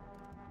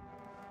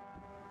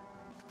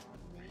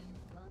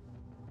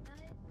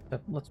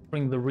 Yep, let's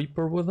bring the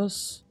Reaper with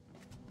us.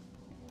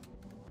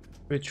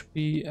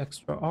 HP,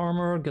 extra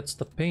armor, gets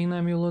the pain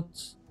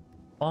amulet.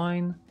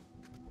 Fine.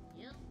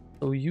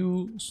 So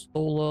you,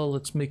 Stola,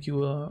 let's make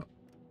you a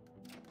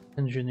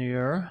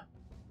engineer.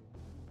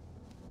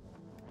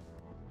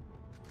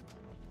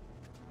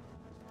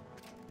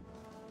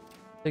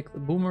 Take the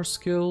Boomer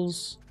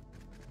skills.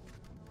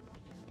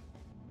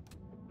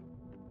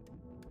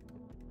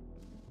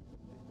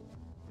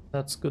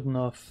 That's good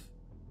enough.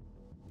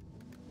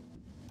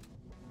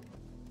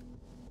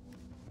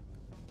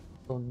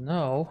 So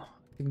now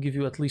I can give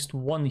you at least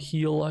one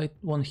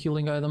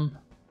healing item.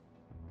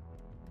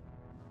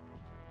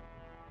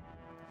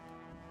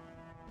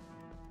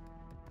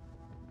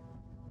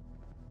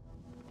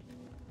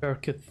 Repair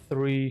kit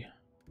 3.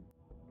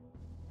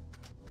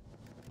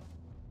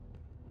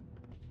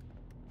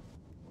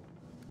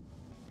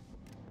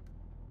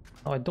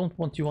 Now I don't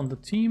want you on the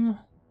team.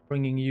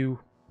 Bringing you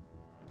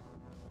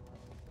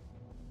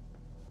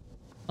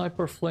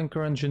sniper,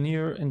 flanker,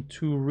 engineer, and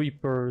 2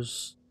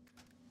 reapers.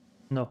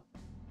 No.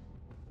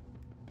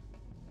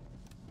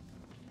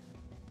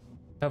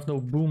 Have no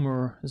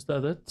Boomer, is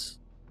that it?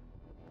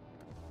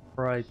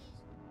 Right.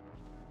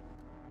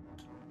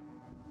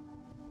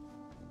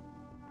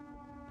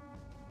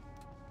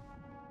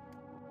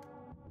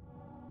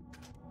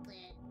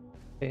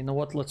 Okay, you know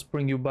what? Let's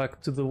bring you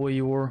back to the way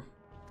you were.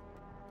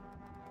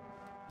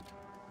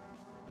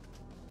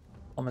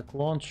 Atomic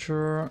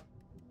launcher.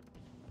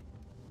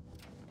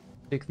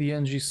 Take the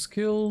NG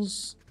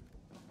skills.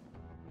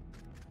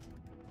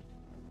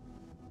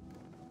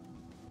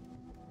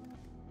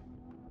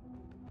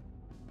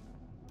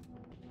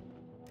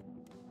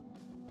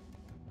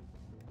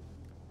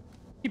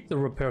 Keep the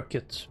repair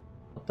kit.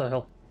 What the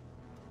hell?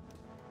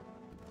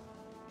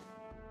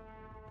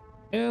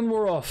 And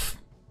we're off.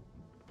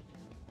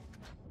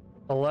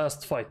 The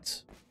last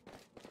fight.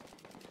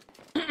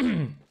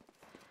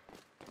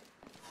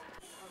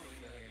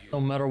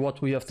 No matter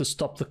what, we have to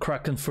stop the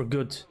Kraken for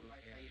good.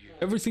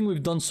 Everything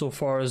we've done so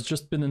far has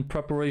just been in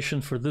preparation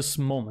for this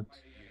moment.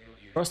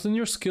 Trust in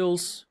your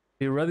skills.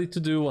 Be ready to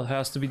do what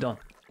has to be done.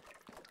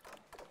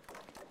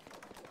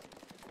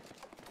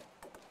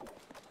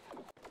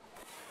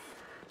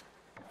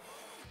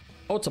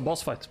 Oh, it's a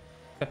boss fight.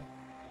 Okay.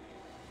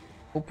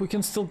 Hope we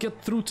can still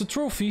get through to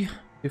trophy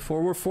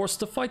before we're forced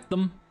to fight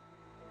them.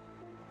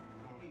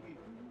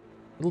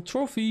 Little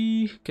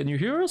trophy, can you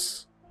hear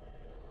us?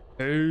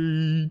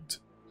 8.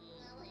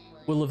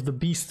 Will of the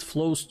beast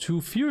flows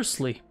too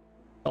fiercely.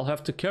 I'll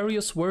have to carry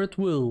us where it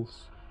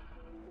wills.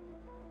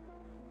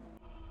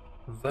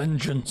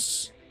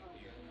 Vengeance.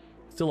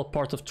 Still a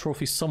part of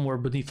trophy somewhere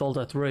beneath all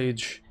that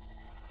rage.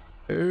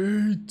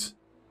 8.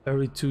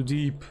 Buried too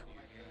deep.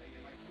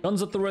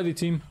 Guns at the ready,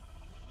 team.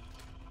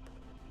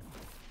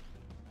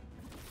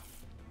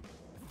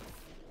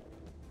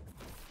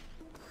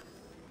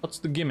 What's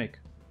the gimmick?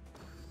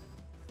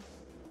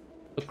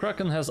 The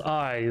Kraken has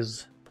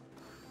eyes.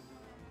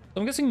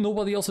 I'm guessing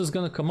nobody else is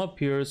gonna come up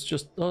here. It's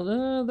just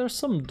there's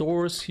some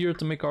doors here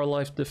to make our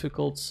life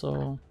difficult,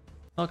 so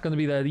not gonna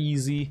be that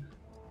easy.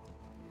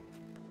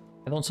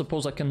 I don't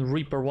suppose I can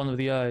Reaper one of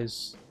the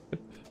eyes.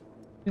 Yep.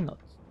 Maybe not.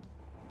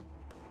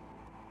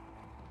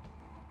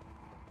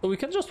 So we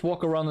can just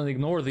walk around and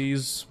ignore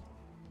these.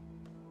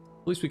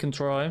 At least we can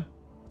try.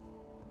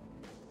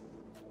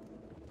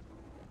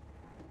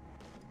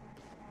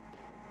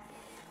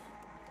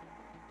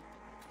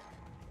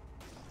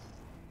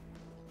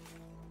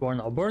 You are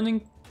now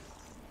burning.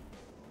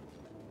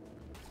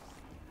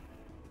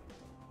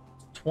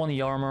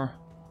 20 armor.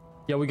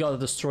 Yeah, we gotta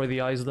destroy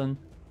the eyes then.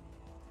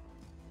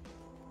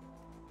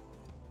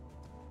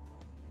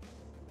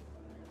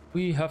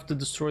 We have to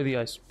destroy the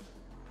eyes.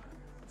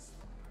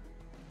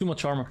 Too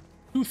much armor.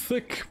 Too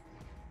thick.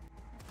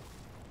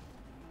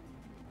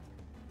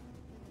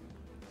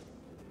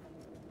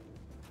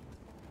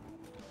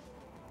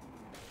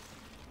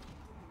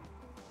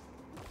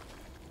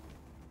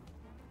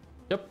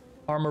 Yep,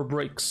 armor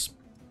breaks.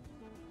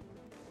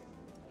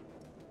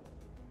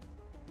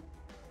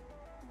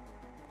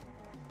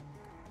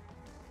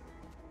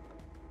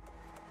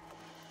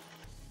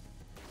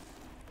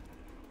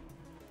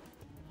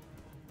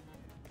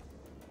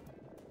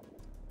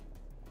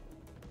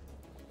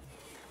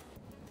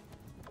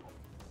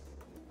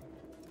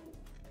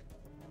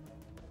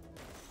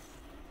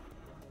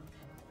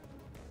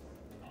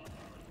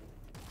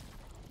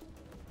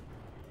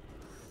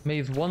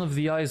 Made one of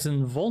the eyes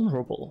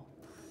invulnerable.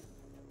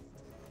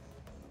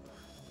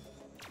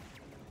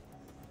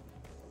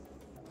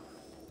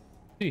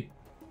 See.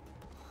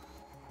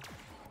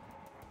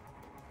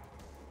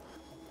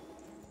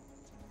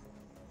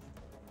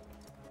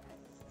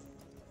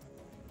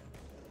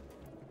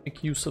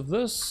 Make use of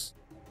this.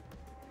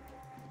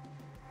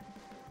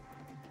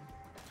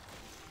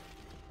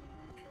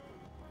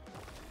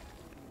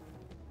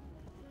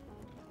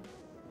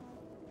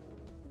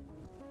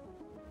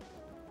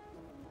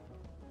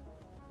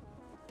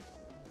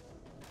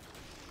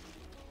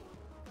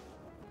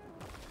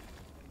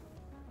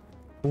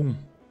 Boom.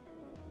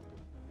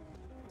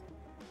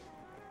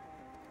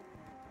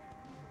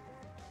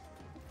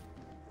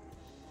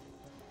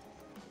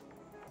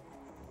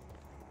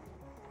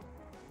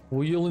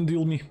 Wheel and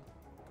deal me.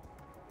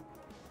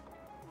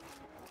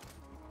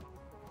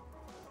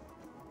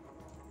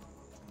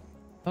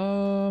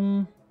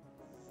 I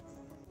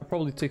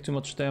probably take too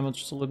much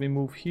damage, so let me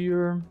move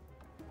here.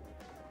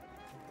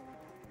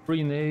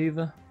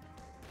 Grenade.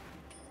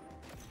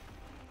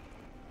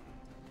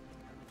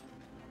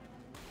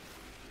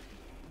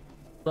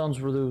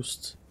 Sounds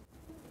reduced.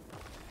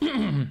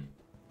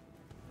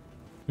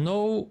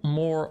 No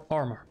more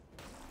armor.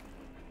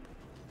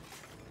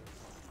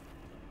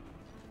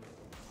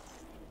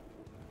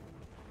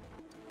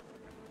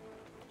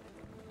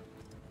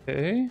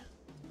 Okay.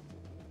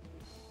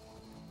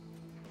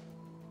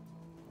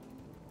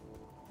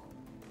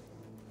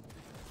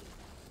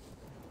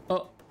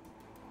 Oh.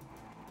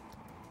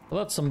 Well,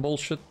 that's some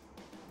bullshit.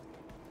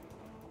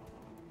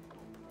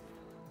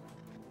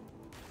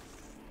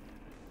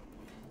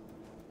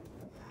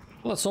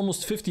 Well, that's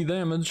almost 50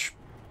 damage.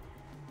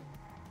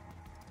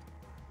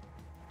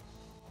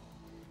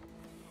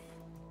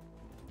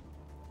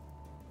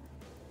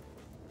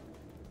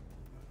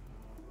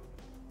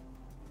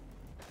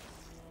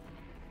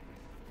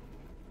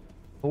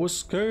 Oh,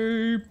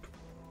 escape!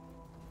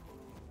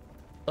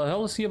 What the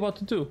hell is he about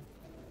to do?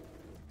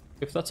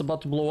 If that's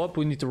about to blow up,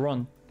 we need to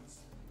run.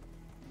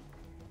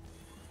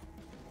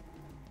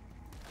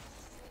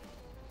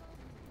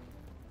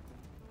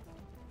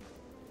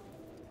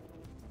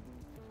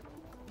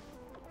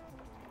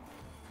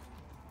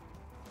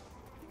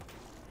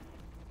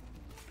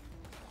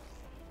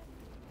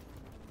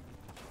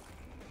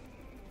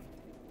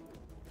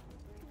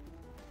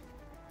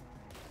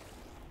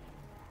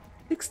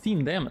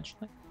 Damage.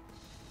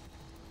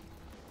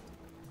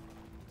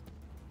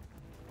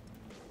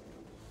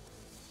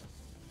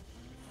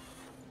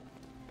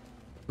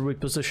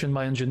 Reposition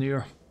my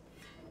engineer.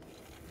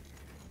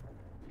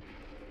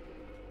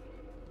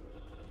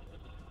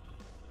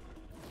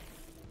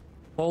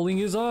 Falling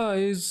his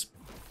eyes.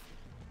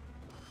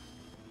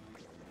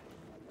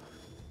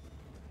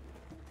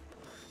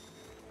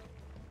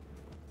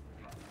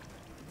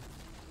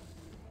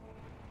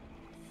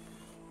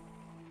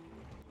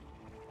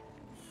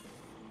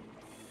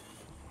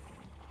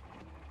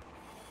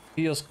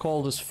 He has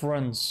called his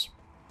friends.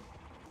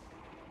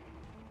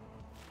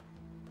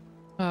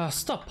 Ah,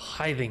 stop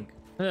hiding.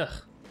 Ugh.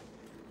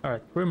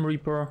 Alright, Grim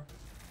Reaper.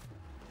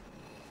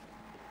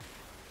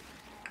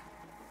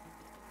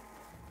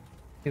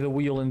 Hit a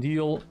wheel and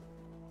deal.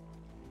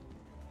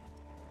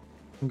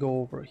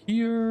 Go over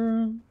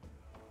here.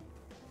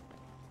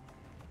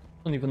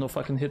 Don't even know if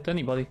I can hit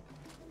anybody.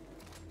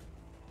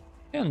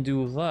 Can't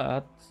do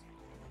that.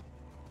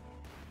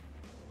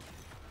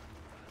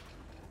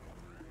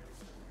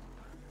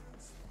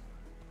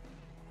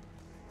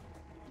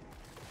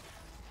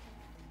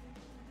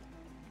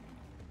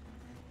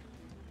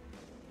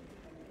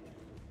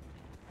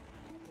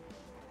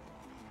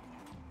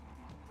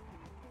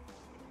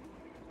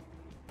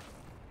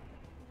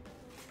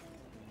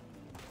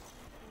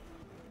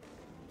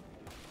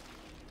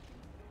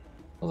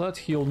 Well, that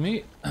healed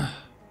me.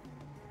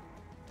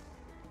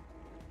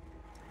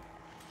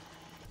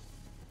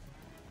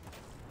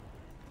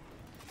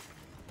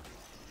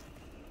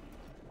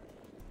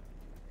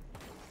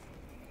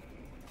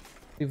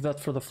 Leave that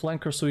for the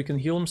flanker so he can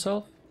heal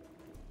himself.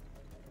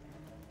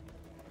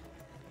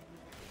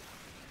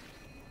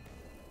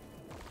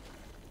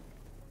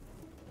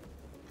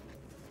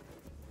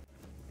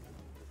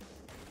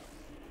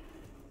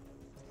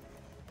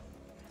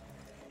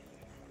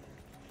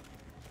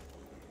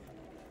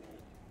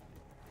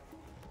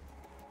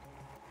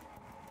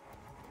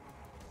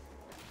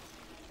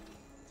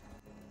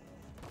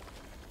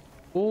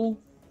 Oh,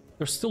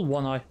 there's still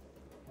one eye.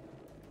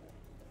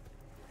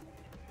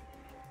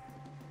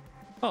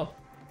 Oh,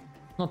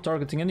 not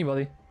targeting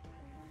anybody.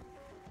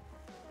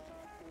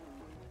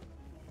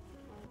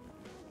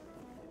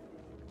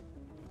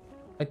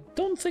 I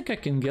don't think I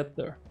can get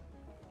there.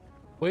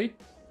 Wait.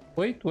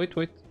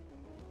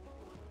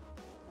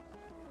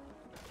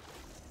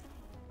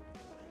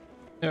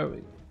 There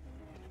we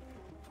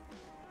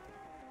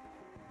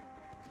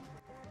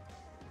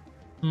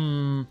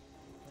go.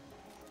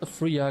 A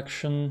free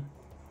action.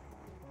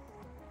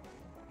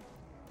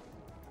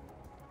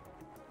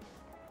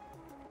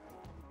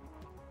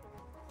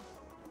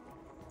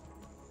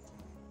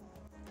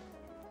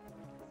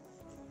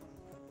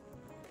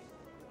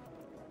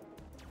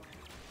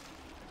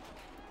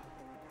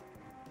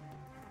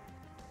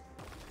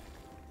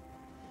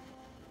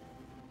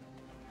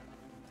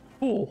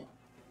 Cool.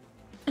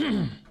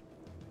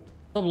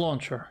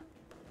 Sub-launcher.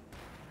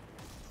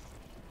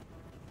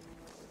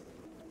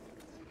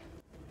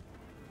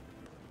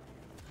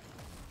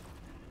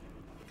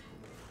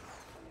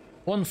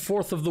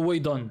 One-fourth of the way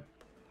done.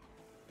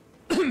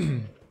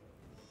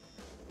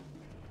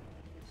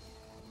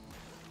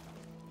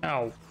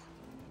 Ow.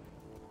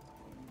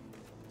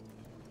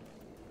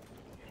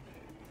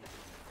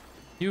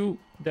 You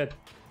dead.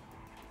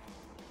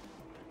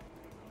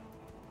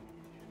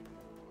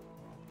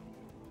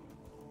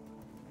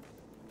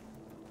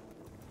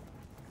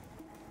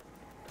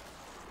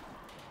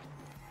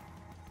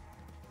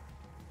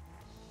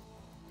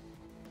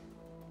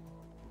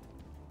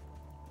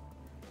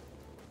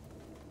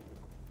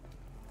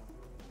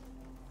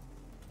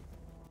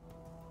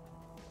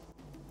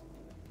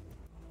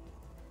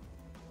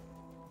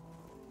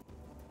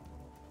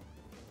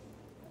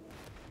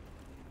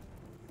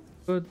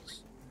 Good.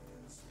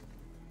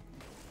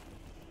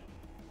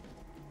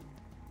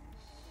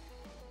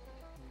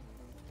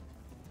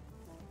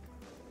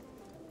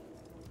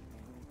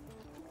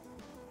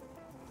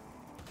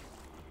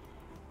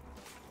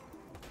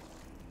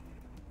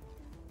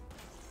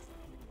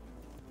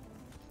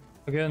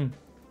 Again,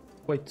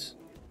 wait.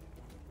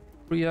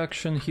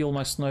 Reaction, heal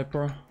my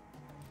sniper.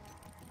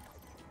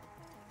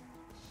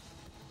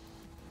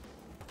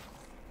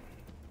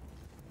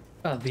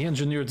 Ah, the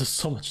engineer does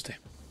so much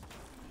damage.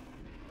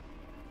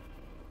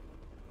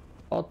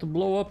 About to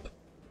blow up.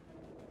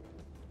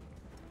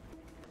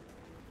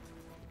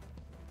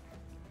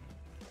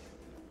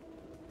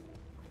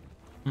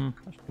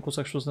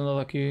 Kosek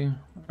another key.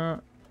 I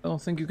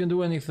don't think you can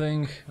do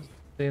anything.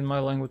 Say in my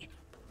language.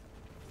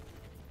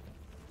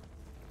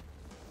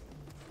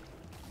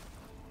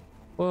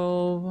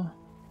 Well,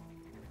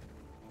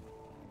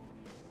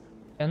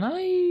 can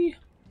I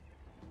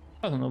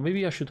don't know,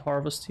 maybe I should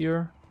harvest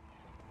here.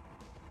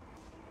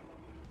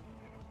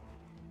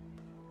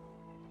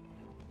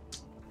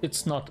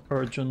 It's not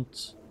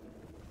urgent.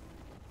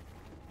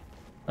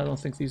 I don't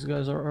think these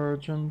guys are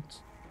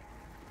urgent.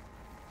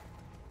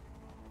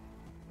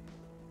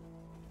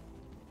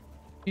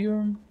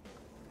 Here.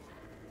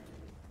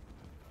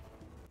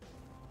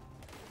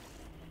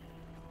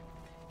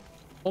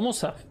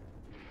 Almost half.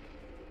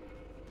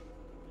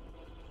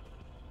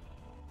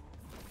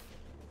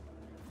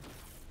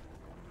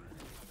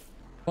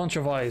 Bunch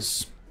of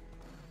eyes.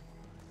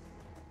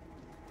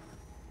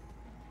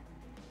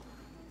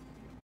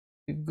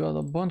 We've got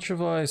a bunch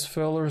of eyes,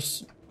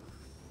 fellers.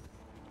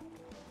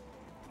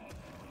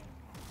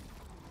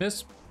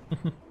 Miss?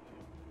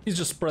 He's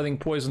just spreading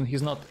poison.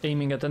 He's not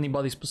aiming at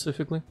anybody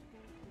specifically.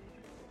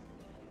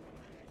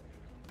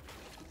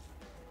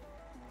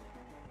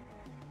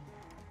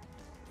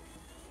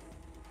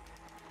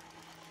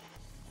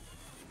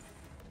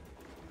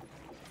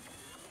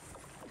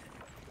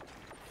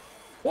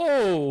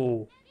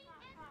 Whoa!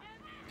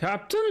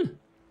 Captain?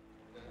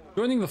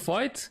 Joining the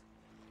fight?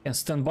 Can't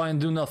stand by and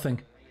do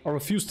nothing. I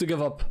refuse to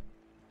give up.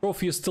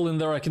 Trophy is still in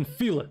there, I can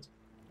feel it.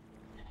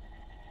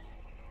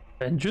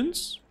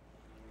 Vengeance?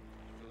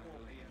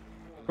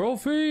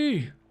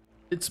 Trophy!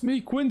 It's me,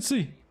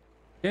 Quincy.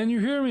 Can you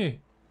hear me?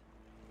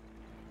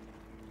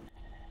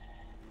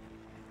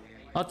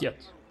 Not yet.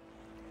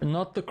 You're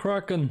not the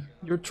Kraken.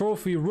 Your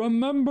trophy,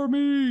 remember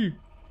me!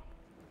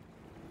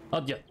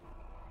 Not yet.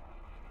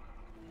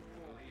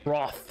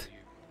 Wrath.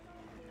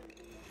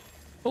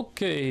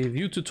 Okay,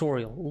 view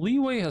tutorial.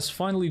 Leeway has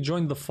finally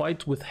joined the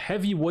fight with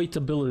heavyweight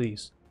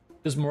abilities.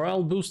 His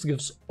morale boost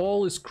gives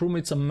all his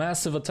crewmates a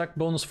massive attack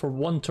bonus for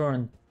 1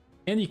 turn,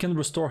 and he can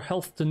restore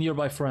health to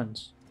nearby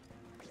friends.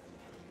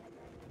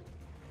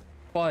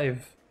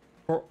 5.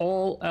 For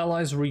all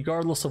allies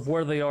regardless of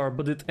where they are,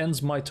 but it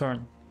ends my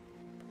turn.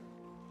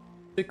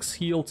 6.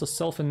 Heal to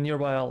self and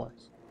nearby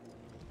allies.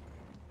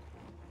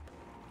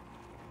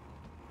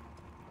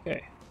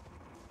 Okay.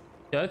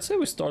 Yeah, I'd say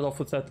we start off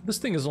with that. This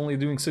thing is only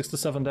doing 6 to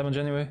 7 damage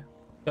anyway.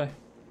 Okay.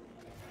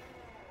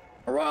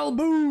 Morale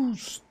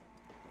boost!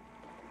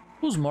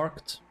 Who's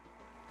marked?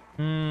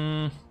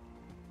 Oh?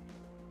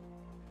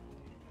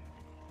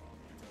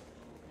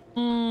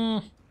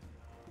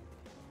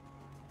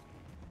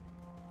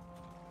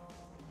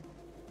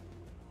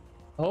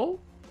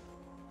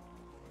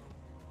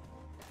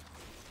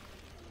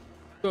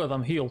 Good,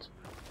 I'm healed.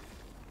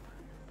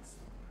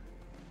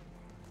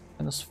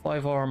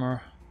 -5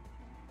 armor.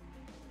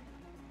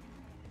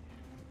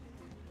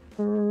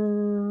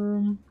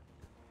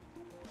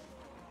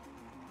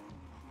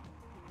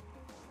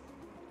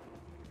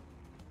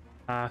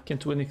 Can't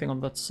do anything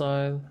on that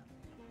side.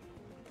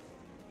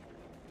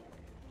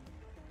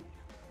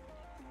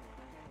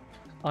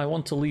 I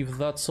want to leave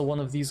that so one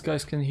of these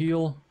guys can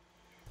heal.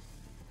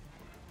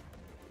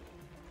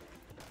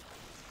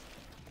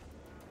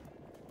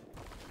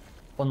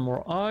 One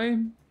more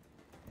eye.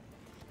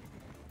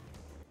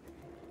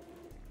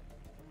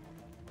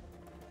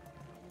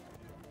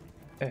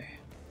 Okay.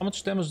 How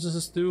much damage does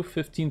this do?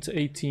 15 to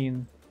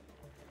 18.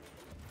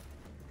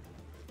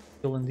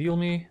 Heal and deal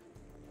me.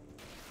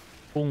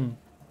 Boom.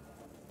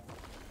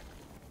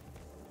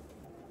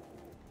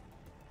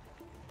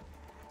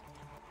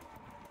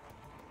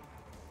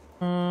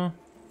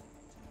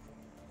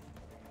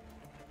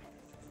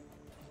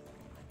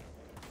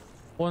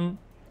 One,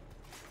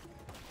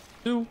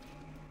 2.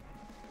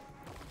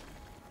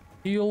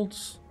 Healed.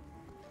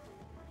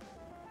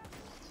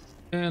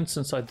 And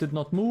since I did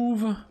not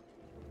move,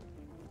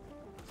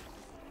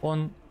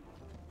 1,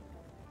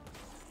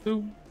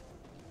 2,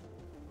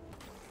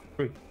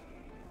 3.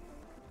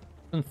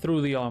 And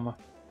through the armor.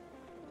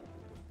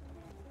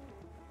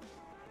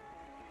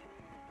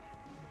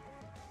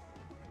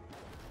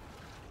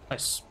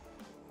 Nice.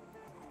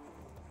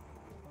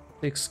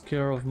 Takes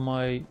care of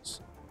my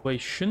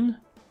situation.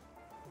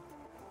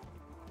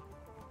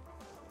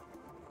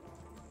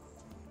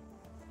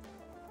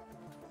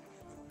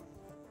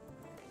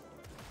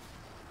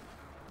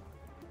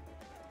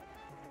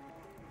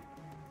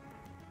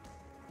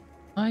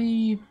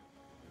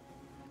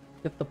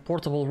 Get the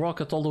portable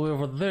rocket all the way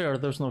over there.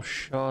 There's no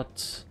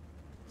shot.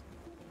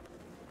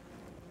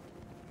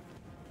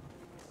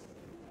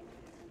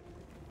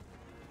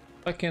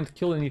 I can't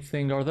kill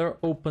anything. Are there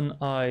open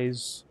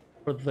eyes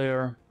over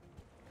there?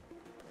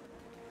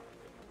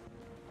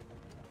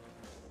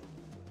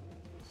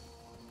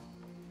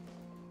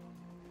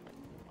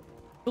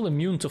 Still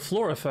immune to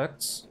floor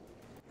effects.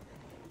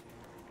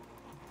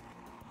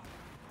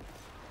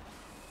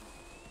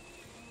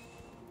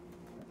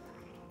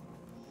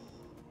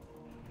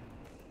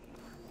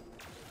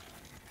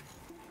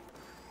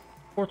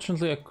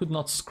 Fortunately, I could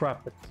not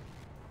scrap it.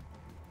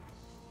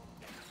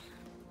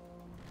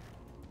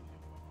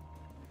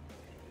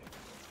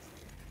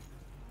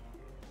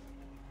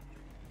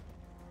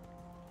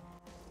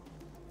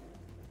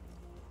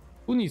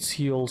 Who needs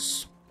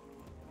heals?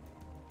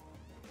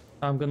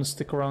 I'm gonna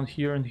stick around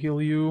here and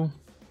heal you.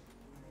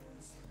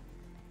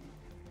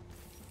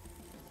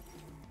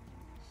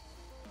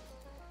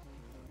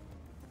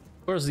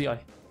 Where's the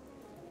eye?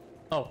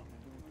 Oh.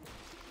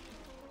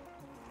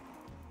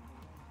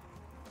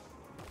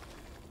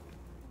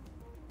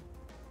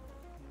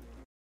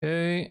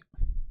 Okay.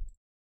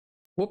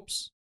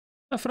 Whoops.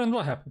 My friend,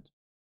 what happened?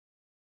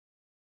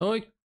 Oh,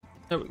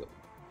 there we go.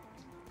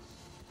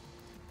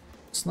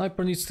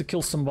 Sniper needs to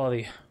kill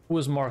somebody. Who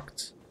is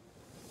marked?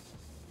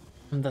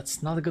 And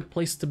that's not a good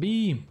place to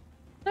be.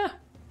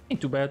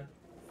 Ain't too bad.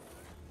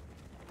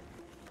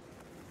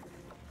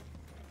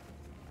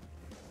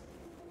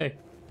 Hey.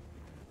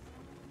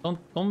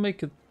 Don't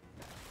make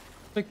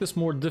this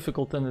more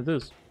difficult than it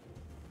is.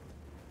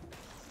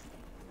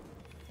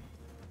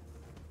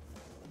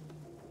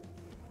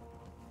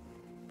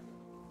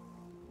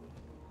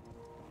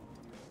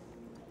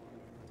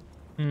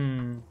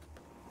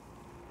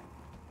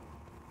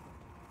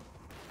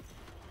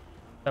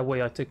 That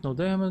way I take no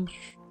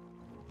damage.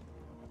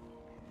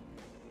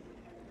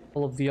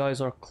 All of the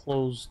eyes are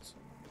closed.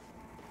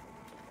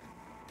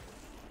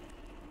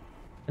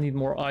 I need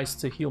more eyes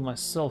to heal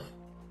myself.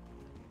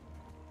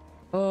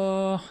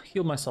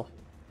 Heal myself.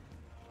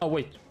 Oh,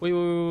 wait.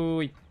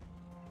 Wait.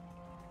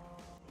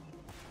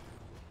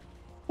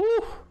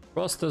 Woo!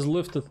 Rust has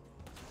lifted.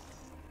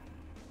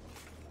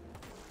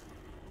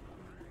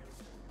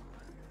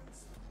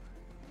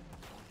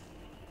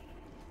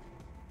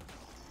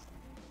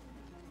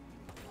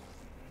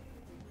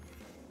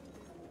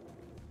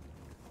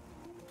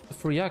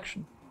 Free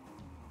action.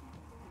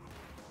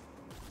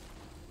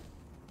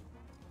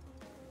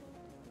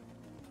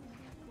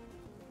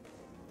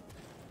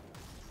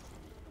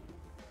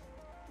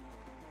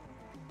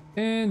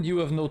 And you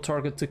have no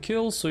target to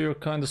kill, so you're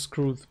kind of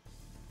screwed.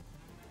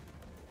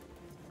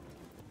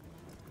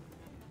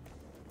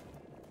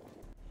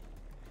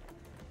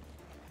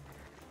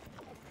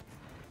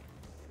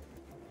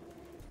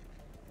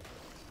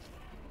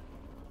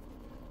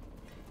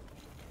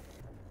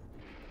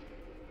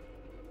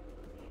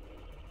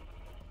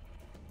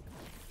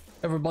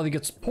 Everybody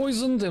gets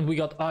poisoned and we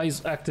got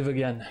eyes active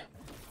again.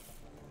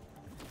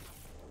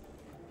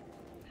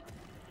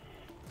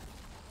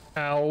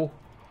 Ow.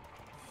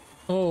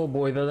 Oh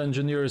boy, that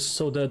engineer is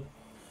so dead.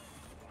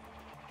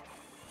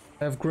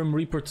 I have Grim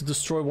Reaper to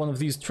destroy one of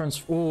these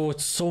Oh,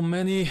 it's so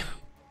many.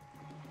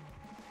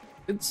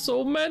 It's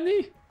so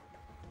many.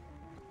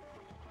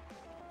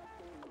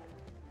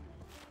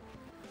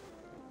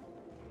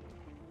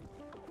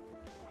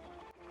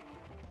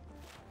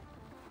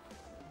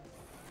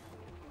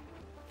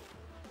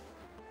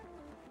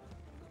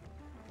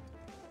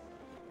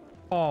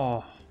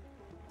 Oh.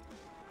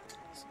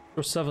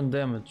 For 7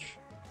 damage.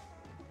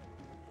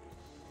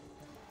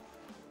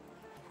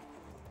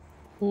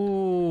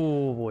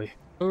 Oh boy.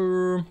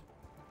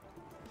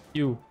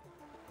 You.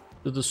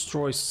 To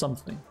destroy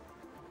something.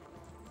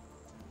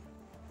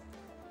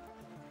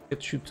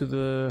 Get you to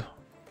the...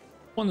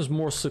 One is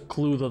more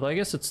secluded. I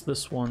guess it's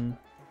this one.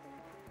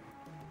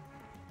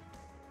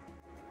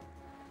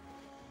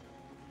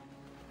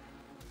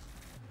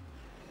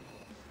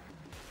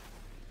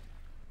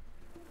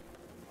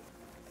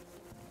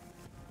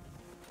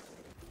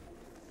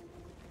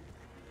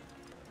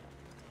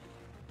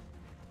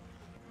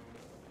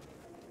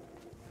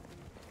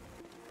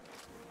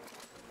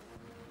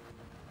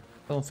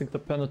 I don't think the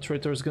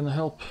penetrator is gonna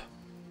help.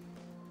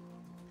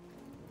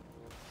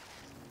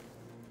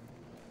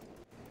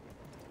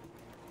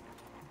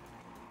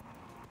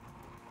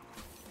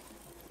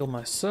 Kill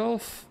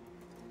myself.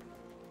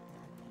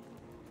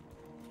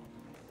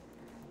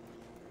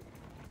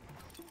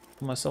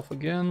 Kill myself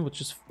again, which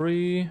is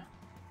free.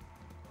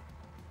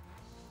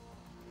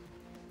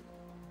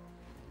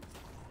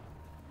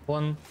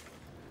 One,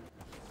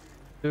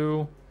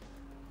 2,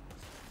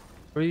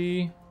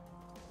 3.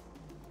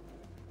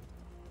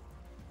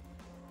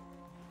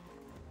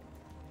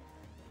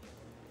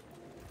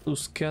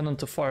 Loose cannon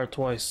to fire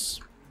twice.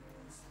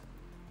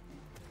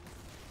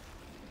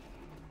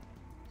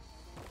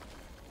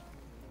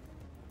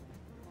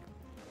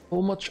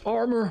 So much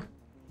armor.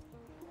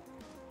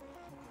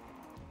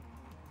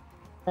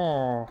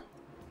 Oh.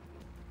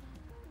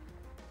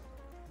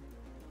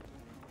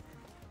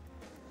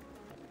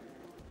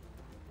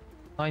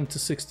 9 to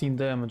 16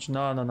 damage.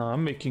 No, no, no,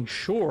 I'm making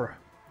sure.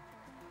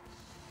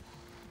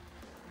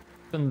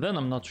 And then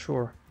I'm not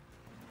sure.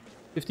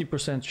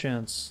 50%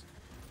 chance.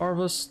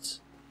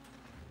 Harvest.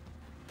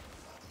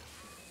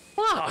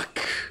 Fuck!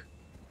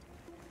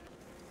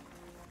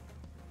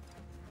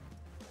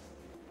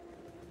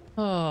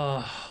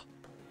 Ah.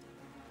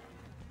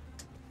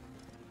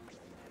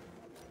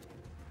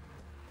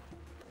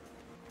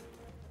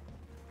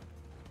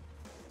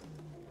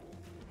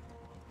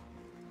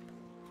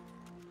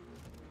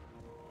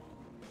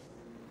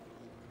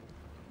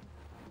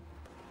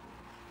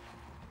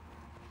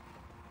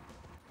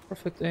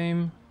 Perfect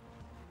aim.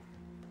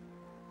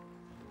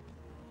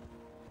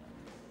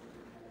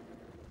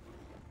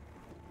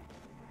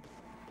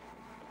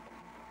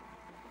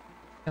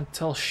 Can't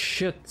tell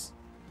shit.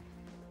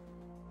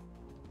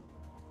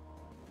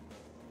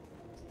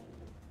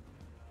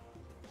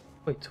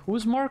 Wait,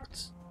 who's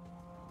marked?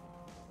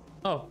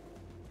 Oh.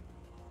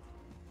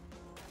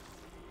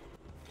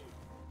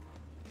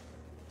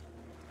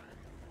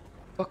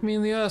 Fuck me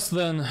in the ass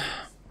then.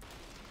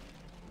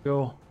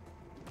 Go.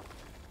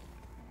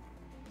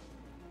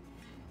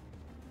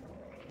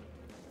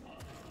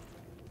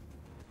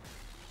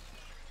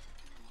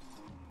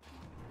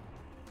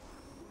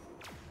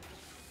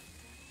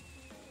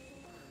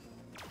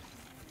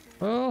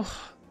 Well,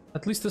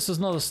 at least this is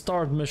not a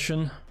starred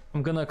mission.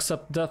 I'm gonna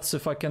accept deaths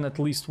if I can at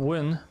least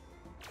win.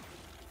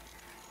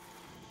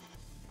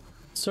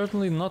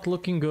 Certainly not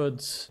looking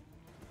good.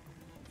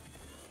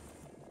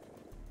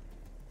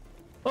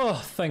 Oh,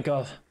 thank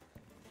God.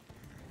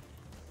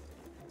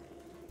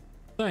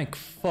 Thank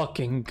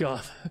fucking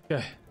God.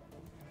 Okay.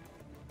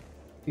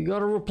 You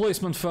got a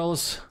replacement,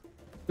 fellas.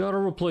 Got a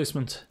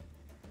replacement.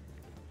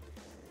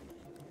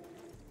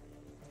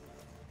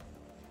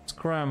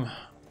 Scram.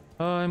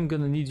 I'm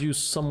gonna need you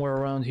somewhere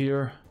around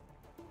here.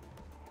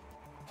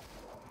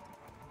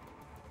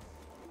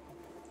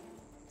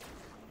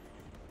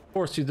 Of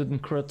course you didn't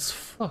crit.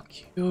 Fuck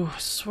you. I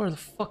swear to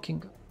fucking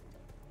God.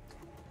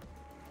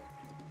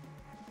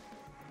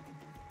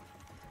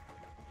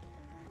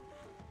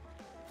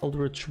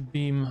 Eldritch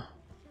Beam.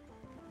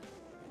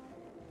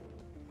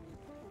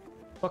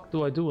 Fuck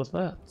do I do with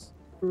that?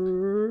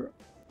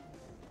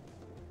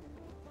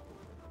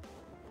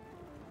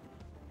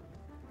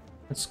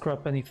 Let's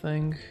scrap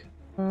anything.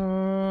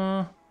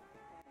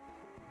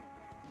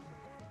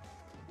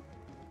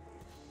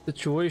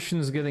 Situation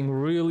is getting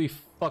really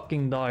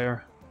fucking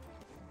dire.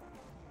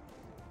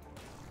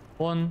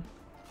 1,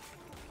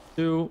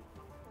 2,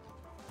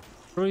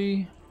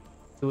 3.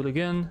 Do it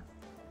again.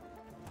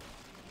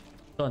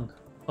 Done.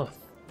 Oh,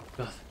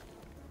 God.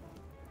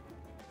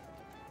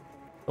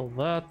 Kill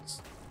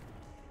that.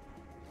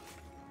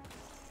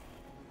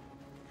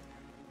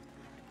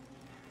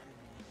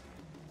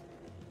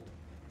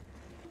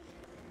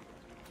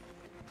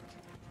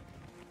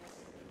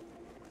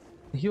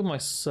 Heal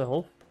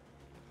myself.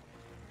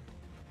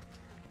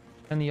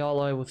 Any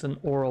ally with an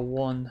aura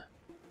 1.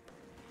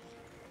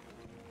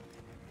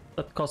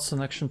 That costs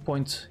an action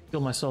point.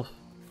 Heal myself.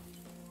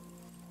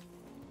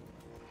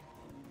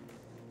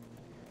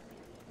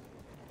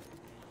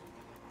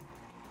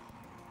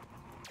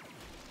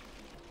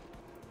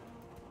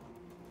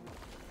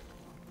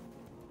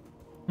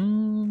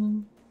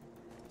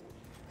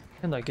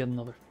 And I get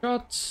another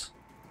shot.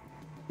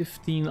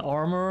 15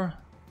 armor.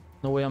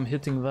 No way I'm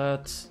hitting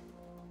that.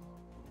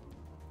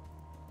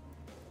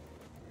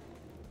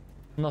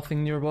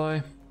 Nothing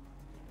nearby.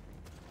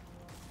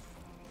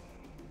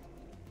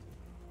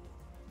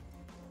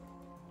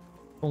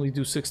 Only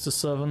do 6 to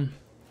 7.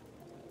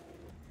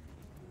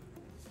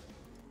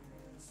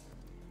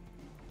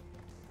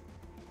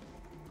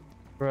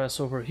 Grass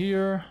over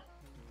here.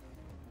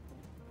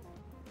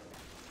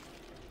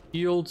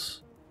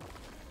 Healed.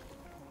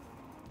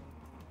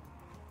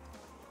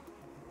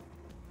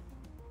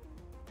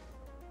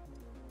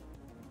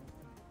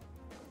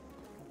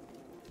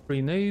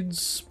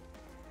 Grenades.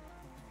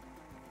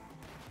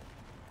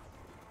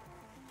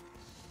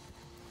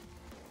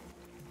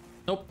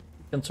 Nope,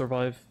 can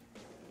survive.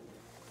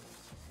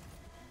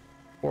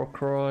 War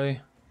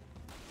cry.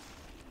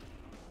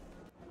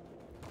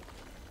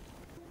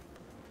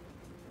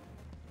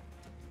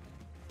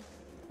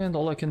 And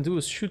all I can do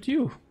is shoot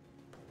you.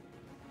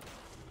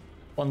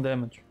 1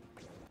 damage.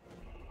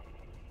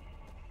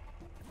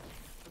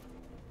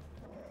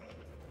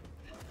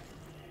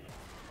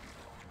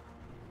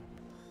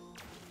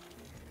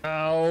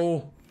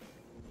 Ow.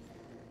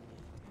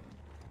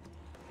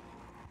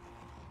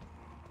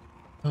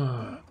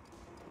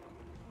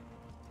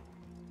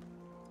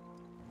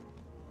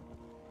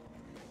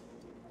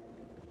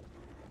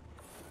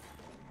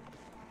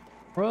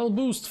 Morale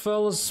boost,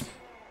 fellas.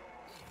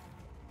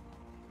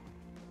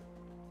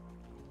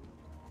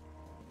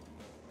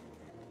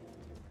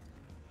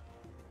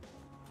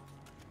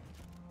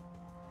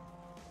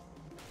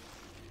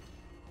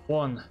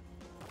 One.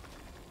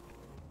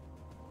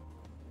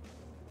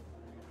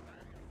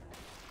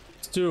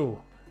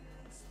 2.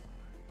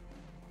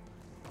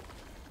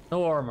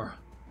 No armor.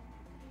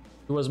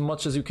 Do as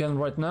much as you can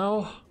right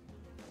now.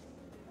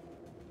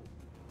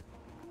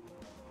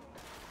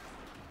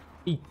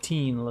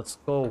 18, let's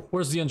go.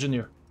 Where's the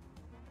engineer?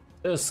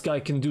 This guy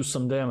can do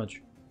some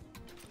damage.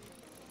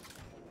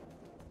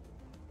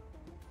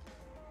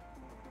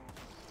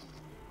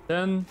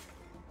 Ten,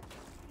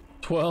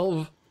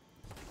 12,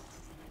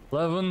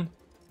 11,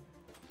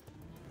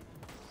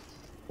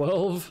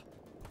 12,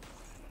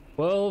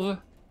 12,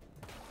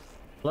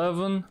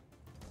 11.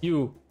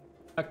 You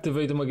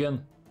activate him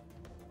again.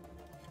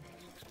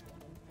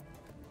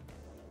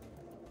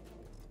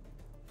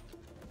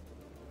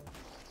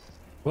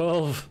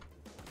 12,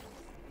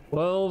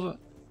 12,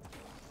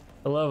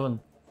 11.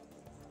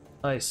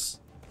 Nice.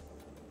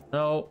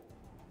 Now,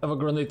 have a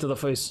grenade to the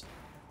face.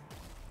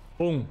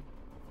 Boom.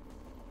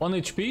 1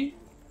 HP?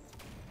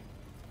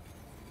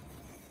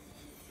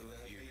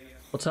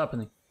 What's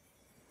happening?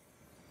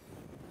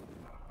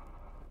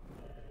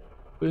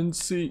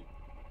 Quincy.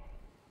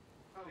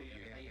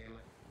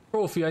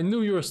 Trophy, I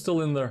knew you were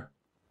still in there.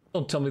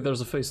 Don't tell me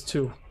there's a phase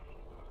 2.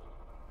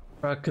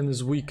 Kraken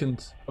is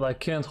weakened, but I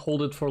can't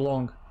hold it for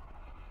long.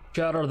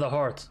 Shatter the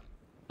heart.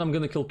 I'm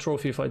gonna kill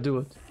Trophy if I do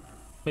it.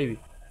 Maybe.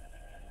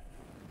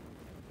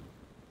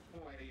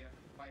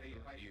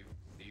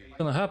 What's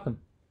gonna happen?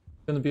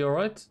 Gonna be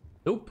alright?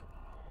 Nope.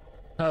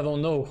 I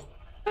don't know.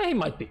 He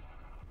might be.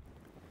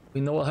 We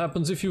know what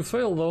happens if you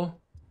fail, though.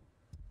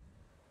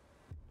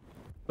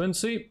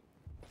 Quincy.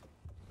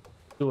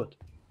 Do it.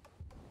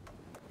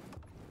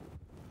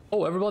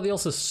 Oh, everybody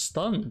else is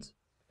stunned.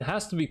 It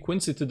has to be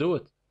Quincy to do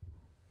it.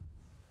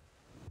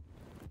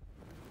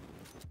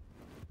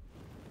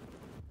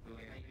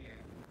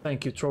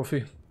 Thank you,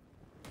 Trophy.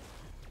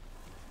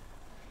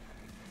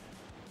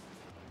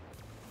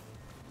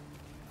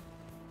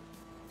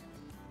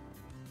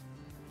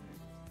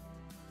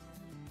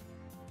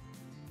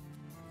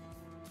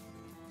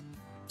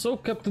 So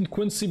Captain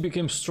Quincy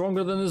became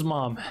stronger than his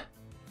mom.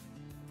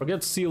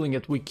 Forget sealing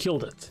it, we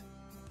killed it.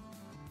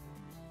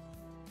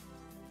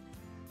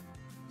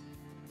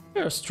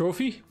 Here's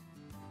Trophy.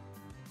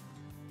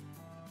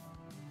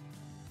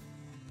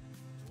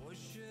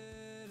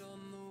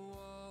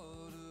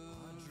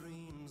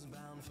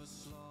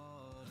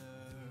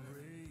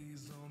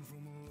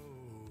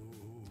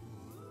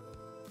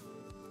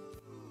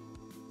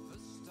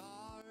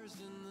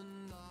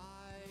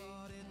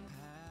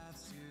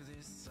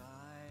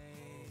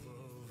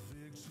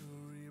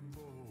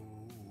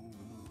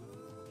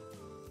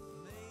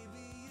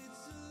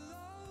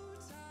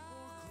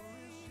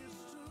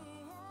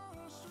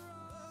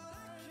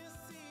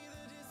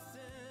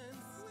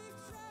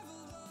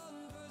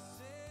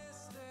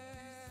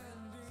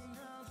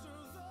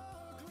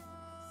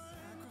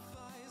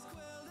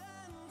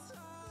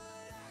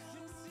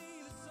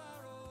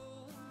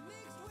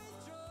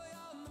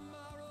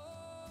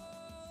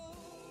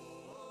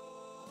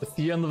 With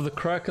the end of the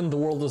Kraken, the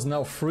world is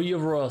now free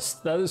of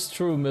rust. That is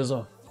true,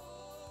 Mizzo.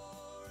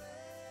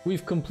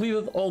 We've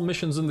completed all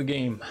missions in the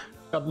game.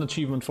 Got an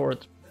achievement for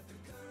it.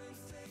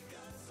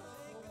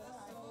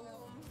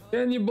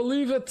 Can you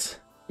believe it?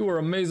 You were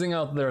amazing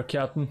out there,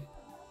 Captain.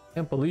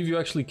 Can't believe you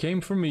actually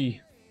came for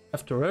me.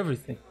 After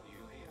everything.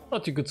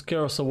 Thought you could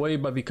scare us away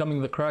by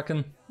becoming the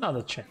Kraken. Not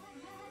a chance.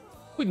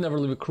 We'd never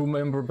leave a crew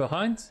member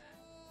behind.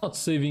 Not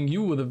saving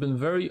you would have been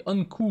very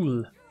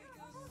uncool.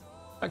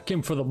 I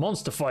came for the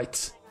monster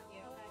fight.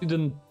 You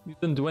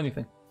didn't do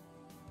anything.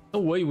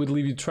 No way we'd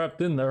leave you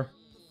trapped in there.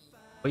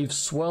 Waves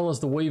swell as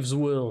the waves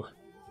will.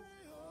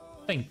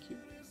 Thank you.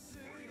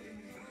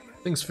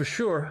 Things for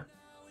sure.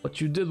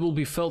 What you did will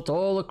be felt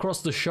all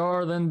across the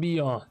Shard and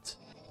beyond.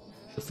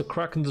 With the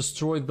Kraken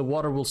destroyed, the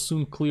water will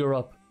soon clear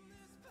up.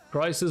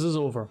 Crisis is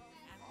over.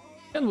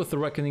 And with the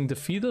Reckoning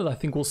defeated, I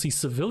think we'll see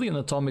civilian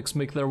atomics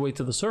make their way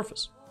to the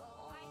surface.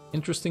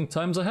 Interesting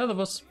times ahead of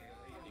us.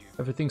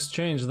 Everything's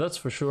changed, that's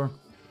for sure.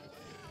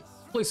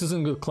 The place is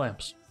in good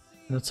clamps,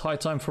 and it's high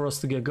time for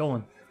us to get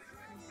going.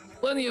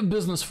 Plenty of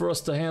business for us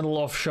to handle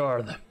off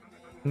Shard.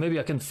 Maybe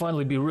I can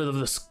finally be rid of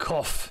this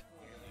cough.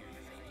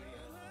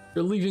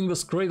 You're leaving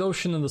this great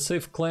ocean in the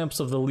safe clamps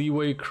of the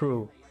Leeway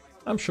crew.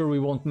 I'm sure we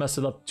won't mess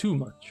it up too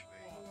much.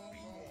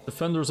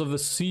 Defenders of the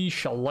sea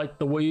shall light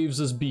the waves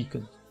as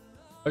beacons.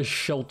 I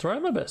shall try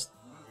my best.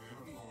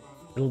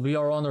 It'll be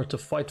our honor to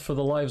fight for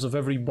the lives of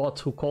every bot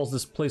who calls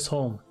this place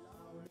home.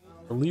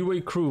 The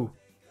Leeway crew.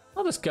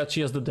 Not as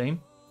catchy as the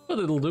Dame, but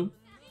it'll do.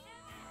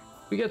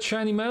 We get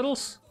shiny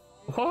medals?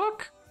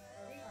 Hawk?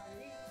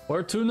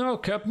 Where to now,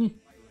 Captain?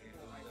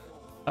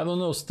 I don't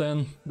know,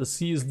 Stan. The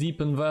sea is deep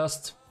and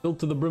vast, filled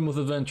to the brim with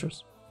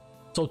adventures.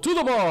 So to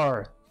the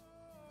bar!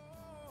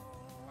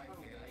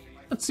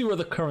 Let's see where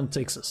the current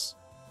takes us.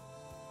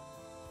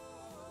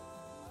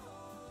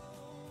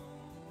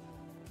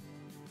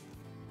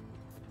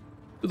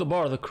 To the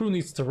bar, the crew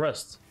needs to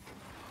rest.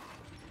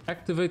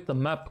 Activate the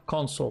map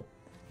console.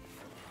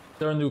 Is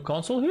there a new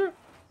console here?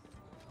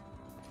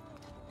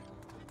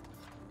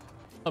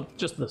 Oh,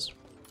 just this.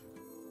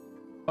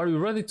 Are you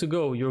ready to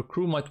go? Your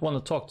crew might want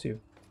to talk to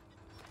you.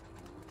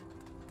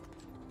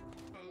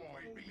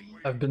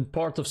 I've been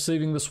part of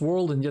saving this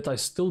world, and yet I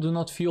still do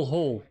not feel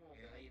whole.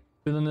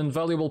 Been an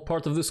invaluable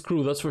part of this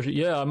crew, that's for sure.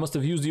 Yeah, I must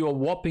have used you a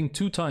whopping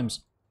 2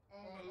 times.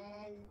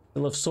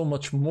 You'll have so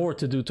much more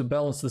to do to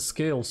balance the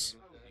scales.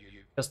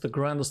 Guess the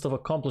grandest of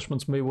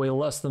accomplishments may weigh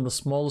less than the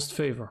smallest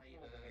favor,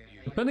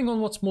 depending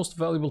on what's most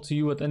valuable to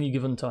you at any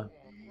given time.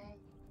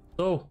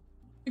 So,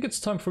 I think it's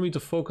time for me to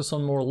focus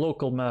on more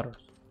local matters.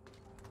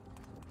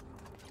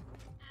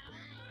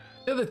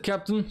 Get it,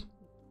 Captain.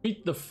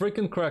 Beat the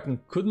frickin' Kraken.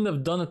 Couldn't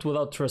have done it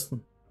without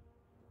Tristan.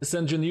 This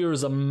engineer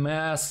is a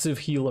massive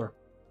healer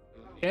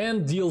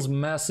and deals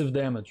massive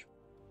damage.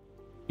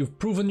 You've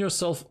proven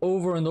yourself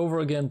over and over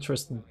again,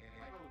 Tristan.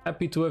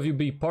 Happy to have you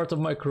be part of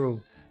my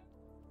crew.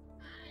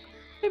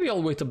 Maybe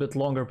I'll wait a bit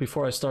longer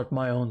before I start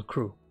my own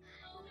crew.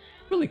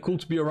 Really cool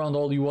to be around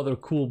all you other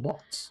cool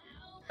bots.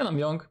 And I'm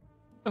young.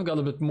 I've got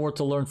a bit more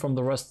to learn from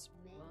the rest.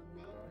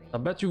 I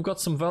bet you've got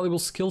some valuable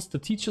skills to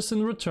teach us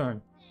in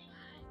return.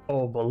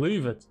 Oh,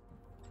 believe it.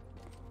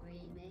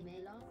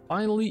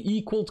 Finally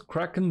equaled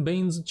Kraken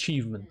Bane's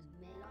achievement.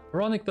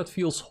 Ironic that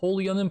feels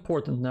wholly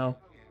unimportant now.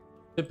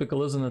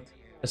 Typical, isn't it?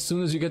 As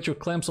soon as you get your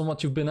clamps on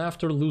what you've been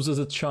after, loses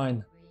its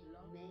shine.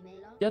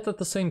 Yet at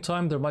the same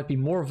time, there might be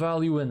more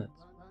value in it.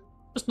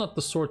 Just not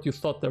the sort you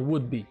thought there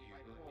would be.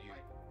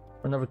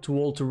 We're never too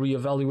old to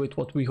reevaluate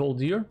what we hold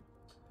dear.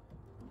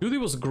 Judy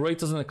was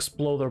great as an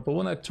exploder, but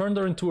when I turned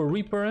her into a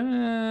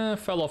Reaper,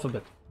 fell off a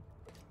bit.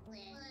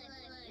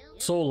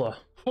 Sola.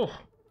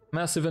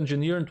 Massive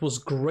engineer and was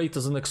great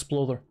as an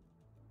exploder.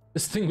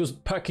 This thing was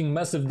packing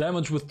massive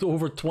damage with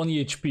over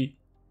 20 HP.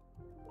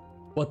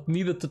 What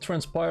needed to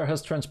transpire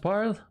has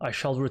transpired. I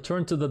shall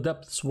return to the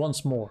depths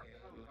once more.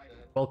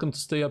 Welcome to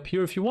stay up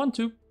here if you want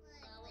to.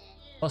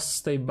 Must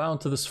stay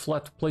bound to this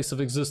flat place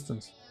of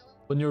existence.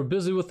 When you're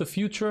busy with the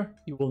future,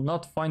 you will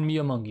not find me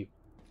among you.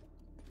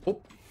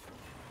 Oh.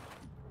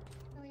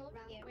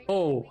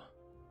 Oh.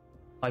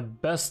 My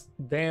best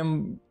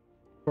damn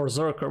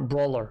berserker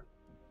brawler.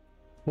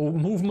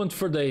 Movement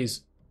for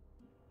days.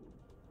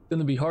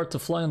 Gonna be hard to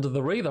fly under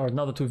the radar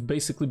now that we've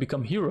basically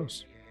become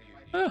heroes.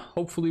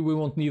 Hopefully we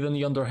won't need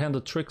any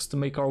underhanded tricks to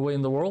make our way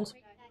in the world.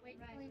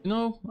 You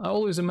know, I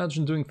always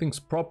imagined doing things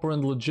proper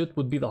and legit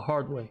would be the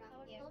hard way.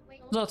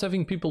 Not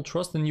having people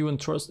trust in you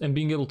and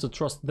being able to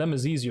trust them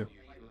is easier.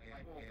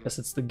 Guess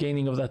it's the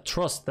gaining of that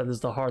trust that is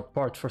the hard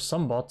part for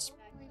some bots.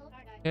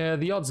 Yeah,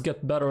 the odds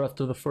get better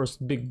after the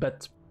first big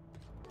bet.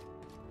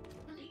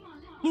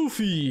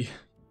 Luffy!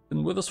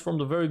 Been with us from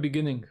the very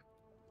beginning.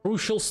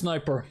 Crucial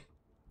sniper.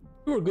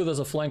 You were good as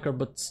a flanker,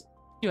 but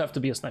you have to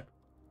be a sniper.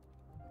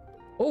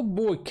 Oh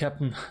boy,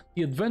 Captain.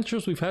 The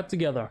adventures we've had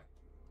together.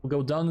 We'll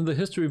go down in the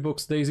history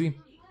books, Daisy.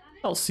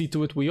 I'll see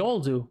to it we all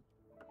do.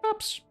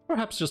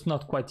 Perhaps just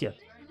not quite yet.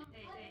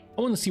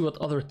 I want to see what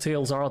other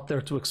tales are out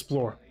there to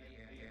explore.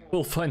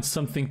 We'll find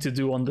something to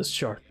do on this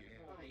chart.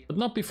 But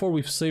not before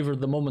we've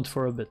savored the moment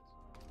for a bit.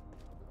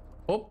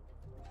 Oh.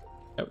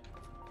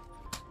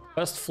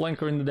 Best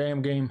flanker in the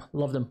damn game.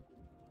 Loved him.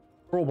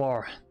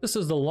 Crowbar. This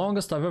is the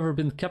longest I've ever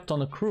been kept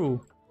on a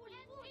crew.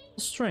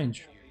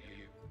 Strange.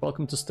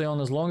 Welcome to stay on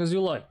as long as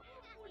you like.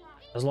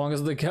 As long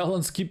as the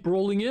gallons keep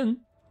rolling in.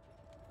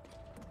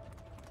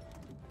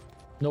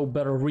 No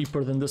better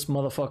Reaper than this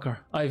motherfucker.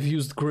 I've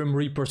used Grim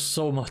Reaper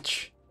so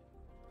much.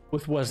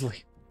 With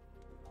Wesley.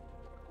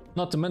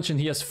 Not to mention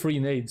he has free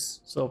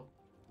nades, so...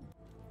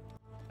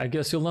 I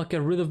guess you'll not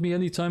get rid of me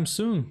anytime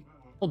soon.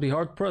 I'll be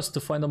hard-pressed to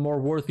find a more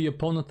worthy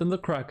opponent than the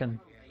Kraken.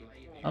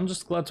 I'm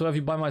just glad to have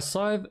you by my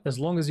side, as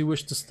long as you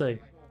wish to stay.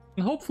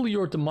 And hopefully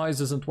your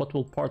demise isn't what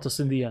will part us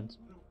in the end.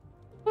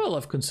 Well,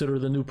 I've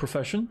considered a new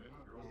profession.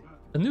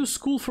 A new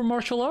school for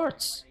martial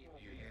arts.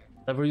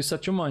 Whatever you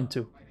set your mind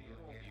to.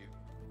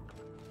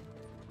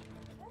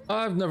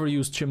 I've never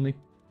used Chimney.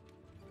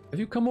 Have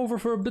you come over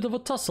for a bit of a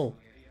tussle?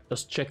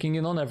 Just checking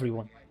in on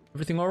everyone.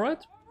 Everything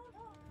alright?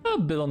 A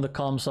bit on the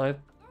calm side.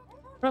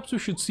 Perhaps we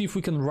should see if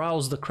we can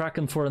rouse the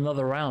Kraken for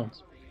another round.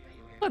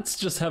 Let's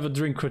just have a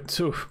drink or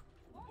two.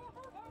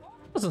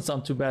 Doesn't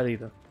sound too bad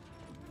either.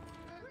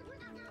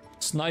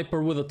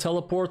 Sniper with a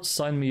teleport,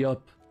 sign me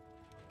up.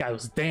 Guy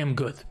was damn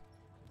good.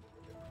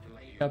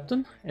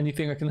 Captain,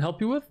 anything I can help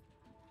you with?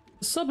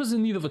 The sub is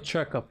in need of a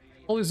checkup.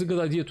 Always a good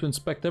idea to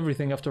inspect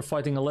everything after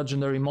fighting a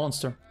legendary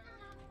monster.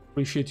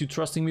 Appreciate you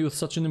trusting me with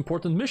such an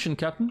important mission,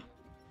 Captain.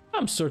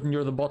 I'm certain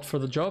you're the bot for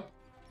the job.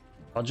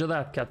 Roger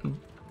that, Captain.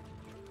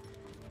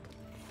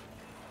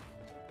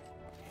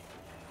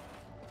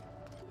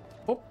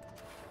 Oh.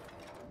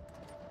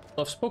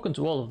 I've spoken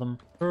to all of them.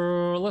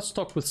 Let's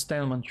talk with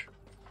Stanmunch.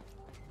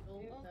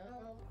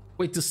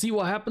 Wait to see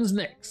what happens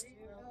next.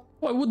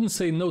 Oh, I wouldn't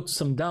say no to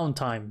some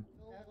downtime.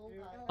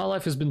 My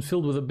life has been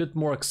filled with a bit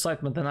more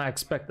excitement than I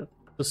expected,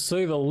 to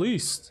say the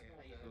least.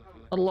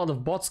 Not a lot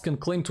of bots can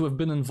claim to have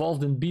been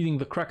involved in beating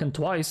the Kraken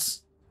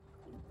twice.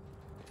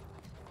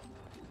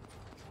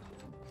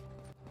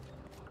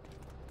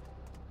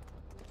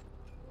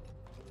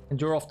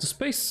 And you're off to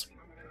space?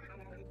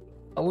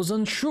 I was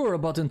unsure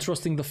about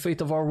entrusting the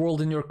fate of our world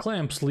in your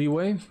clamps,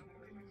 Leeway.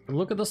 But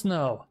look at us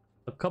now.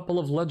 A couple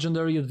of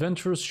legendary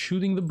adventurers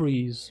shooting the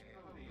breeze.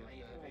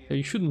 Yeah,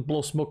 you shouldn't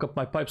blow smoke up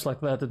my pipes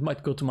like that, it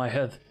might go to my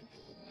head.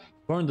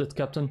 Burned it,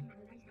 Captain.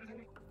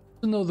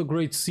 To know the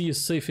Great Sea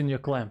is safe in your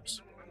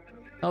clamps.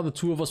 Now the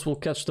two of us will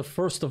catch the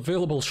first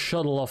available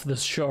shuttle off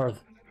this shard.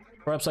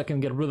 Perhaps I can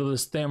get rid of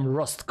this damn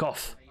rust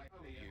cough.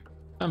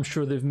 I'm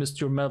sure they've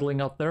missed your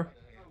meddling out there.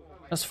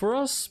 As for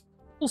us,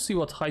 we'll see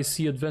what high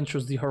sea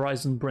adventures the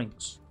horizon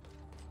brings.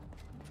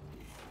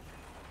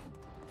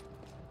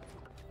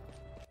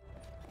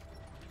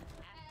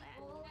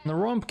 The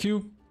romp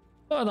queue,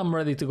 but I'm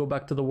ready to go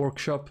back to the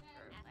workshop.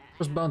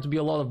 There's bound to be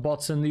a lot of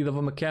bots in need of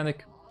a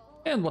mechanic,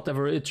 and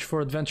whatever itch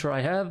for adventure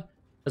I have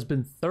has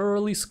been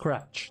thoroughly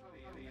scratched.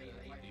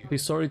 I'll be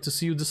sorry to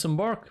see you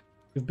disembark.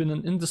 You've been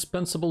an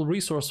indispensable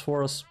resource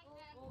for us.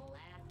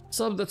 A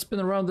sub that's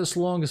been around this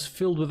long is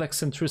filled with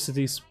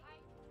eccentricities.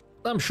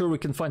 I'm sure we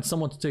can find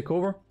someone to take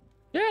over.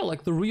 Yeah,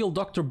 like the real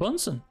Dr.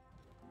 Bunsen.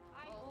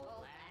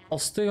 I'll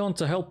stay on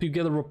to help you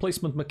get a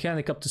replacement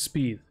mechanic up to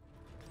speed.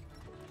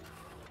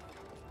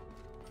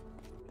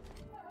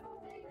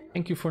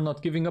 Thank you for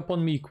not giving up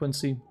on me,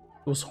 Quincy.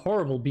 It was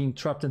horrible being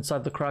trapped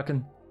inside the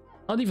Kraken.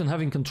 Not even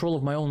having control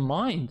of my own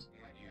mind.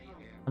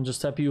 I'm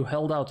just happy you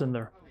held out in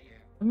there.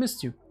 I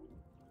missed you.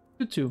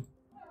 You too.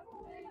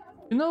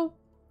 You know,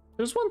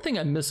 there's one thing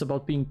I miss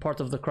about being part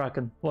of the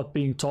Kraken. What,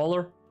 being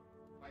taller?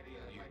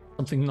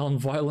 Something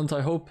non-violent,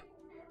 I hope.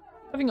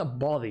 Having a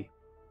body.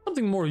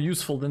 Something more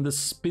useful than this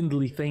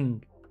spindly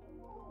thing.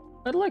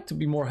 I'd like to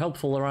be more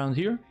helpful around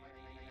here.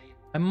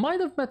 I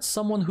might have met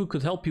someone who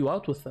could help you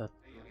out with that.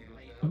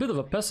 A bit of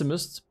a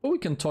pessimist, but we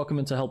can talk him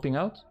into helping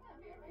out.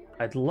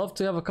 I'd love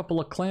to have a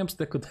couple of clamps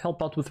that could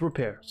help out with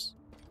repairs.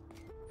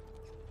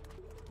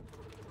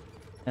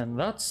 And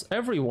that's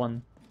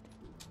everyone.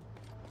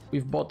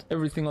 We've bought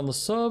everything on the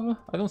sub.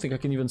 I don't think I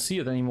can even see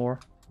it anymore.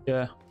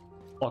 Yeah,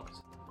 locked.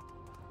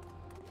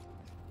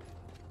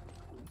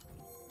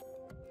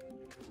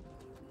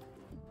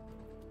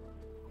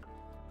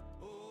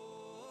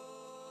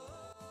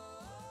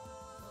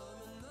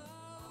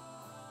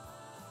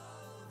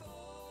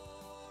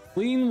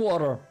 Clean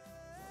water.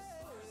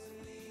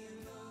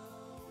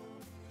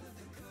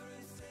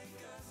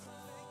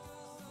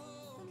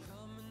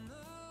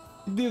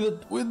 We did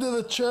it. We did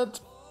it, chat.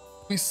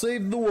 We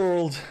saved the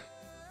world.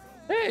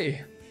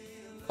 Hey!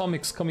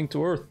 Comics coming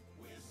to Earth.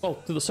 Well,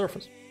 to the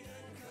surface.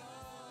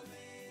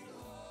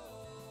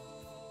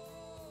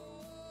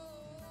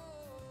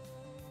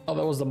 Oh,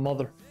 that was the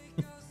mother.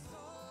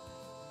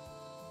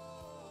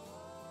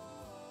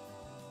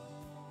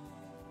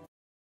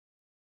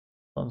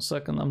 1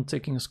 second, I'm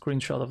taking a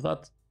screenshot of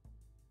that.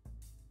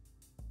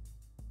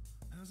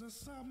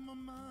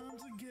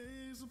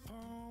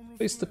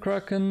 Face the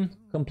Kraken,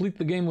 complete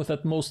the game with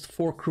at most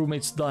 4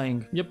 crewmates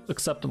dying. Yep,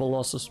 acceptable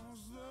losses.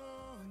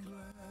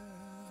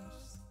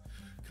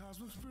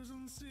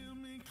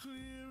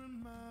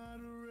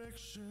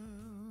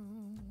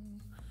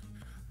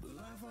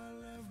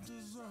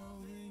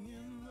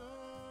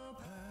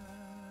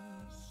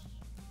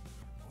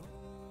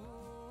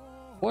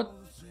 What?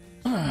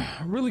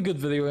 Really good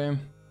video game.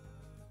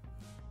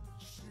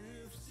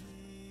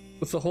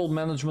 With the whole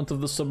management of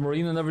the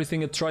submarine and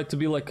everything, it tried to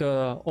be like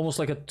a almost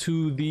like a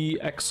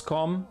 2D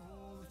XCOM.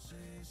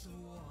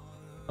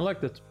 I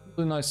liked it.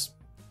 Really nice.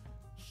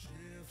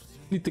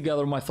 Need to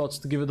gather my thoughts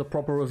to give it a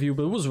proper review,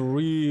 but it was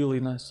really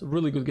nice. A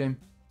really good game.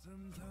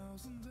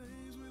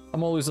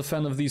 I'm always a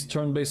fan of these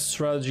turn-based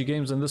strategy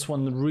games, and this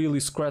one really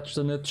scratched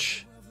an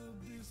itch.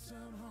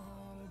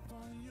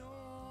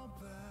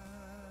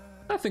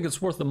 I think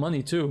it's worth the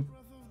money too.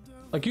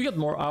 Like, you get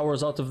more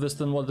hours out of this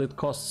than what it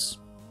costs.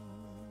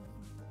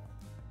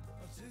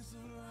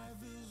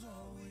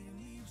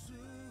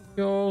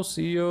 Yo,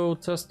 CEO,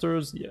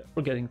 testers, yeah,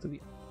 we're getting to the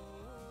end.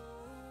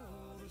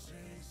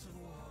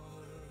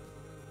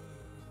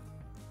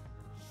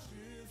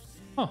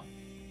 Huh.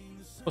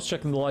 I was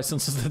checking the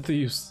licenses that they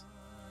used.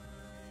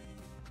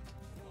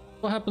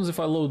 What happens if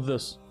I load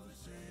this?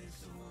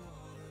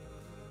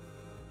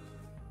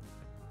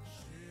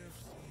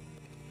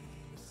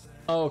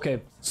 Oh,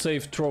 okay.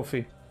 Save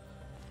trophy.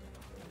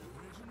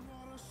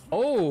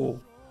 Oh!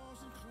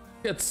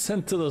 Gets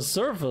sent to the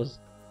surface.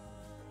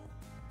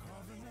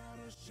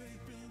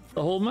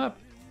 The whole map.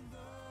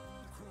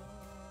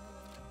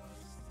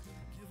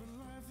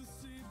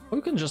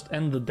 We can just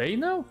end the day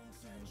now?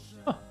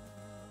 Huh.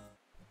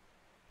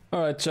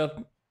 Alright, chat.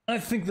 I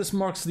think this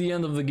marks the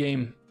end of the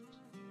game.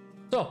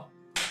 So,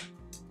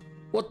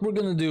 what we're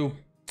gonna do.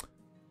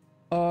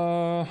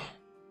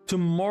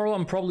 Tomorrow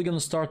I'm probably gonna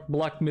start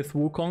Black Myth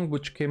Wukong,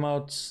 which came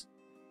out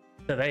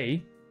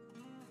today.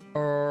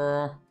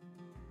 I'm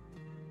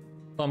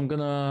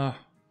gonna...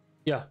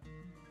 yeah.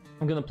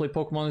 I'm gonna play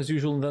Pokemon as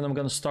usual, and then I'm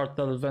gonna start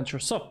that adventure.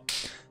 So,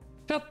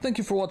 chat, thank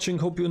you for watching.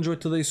 Hope you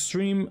enjoyed today's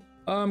stream.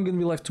 I'm gonna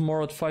be live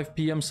tomorrow at 5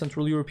 PM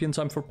Central European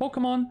time for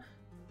Pokemon.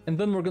 And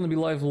then we're gonna be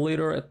live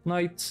later at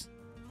night.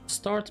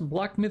 Start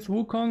Black Myth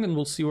Wukong, and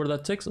we'll see where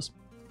that takes us.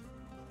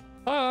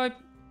 Bye!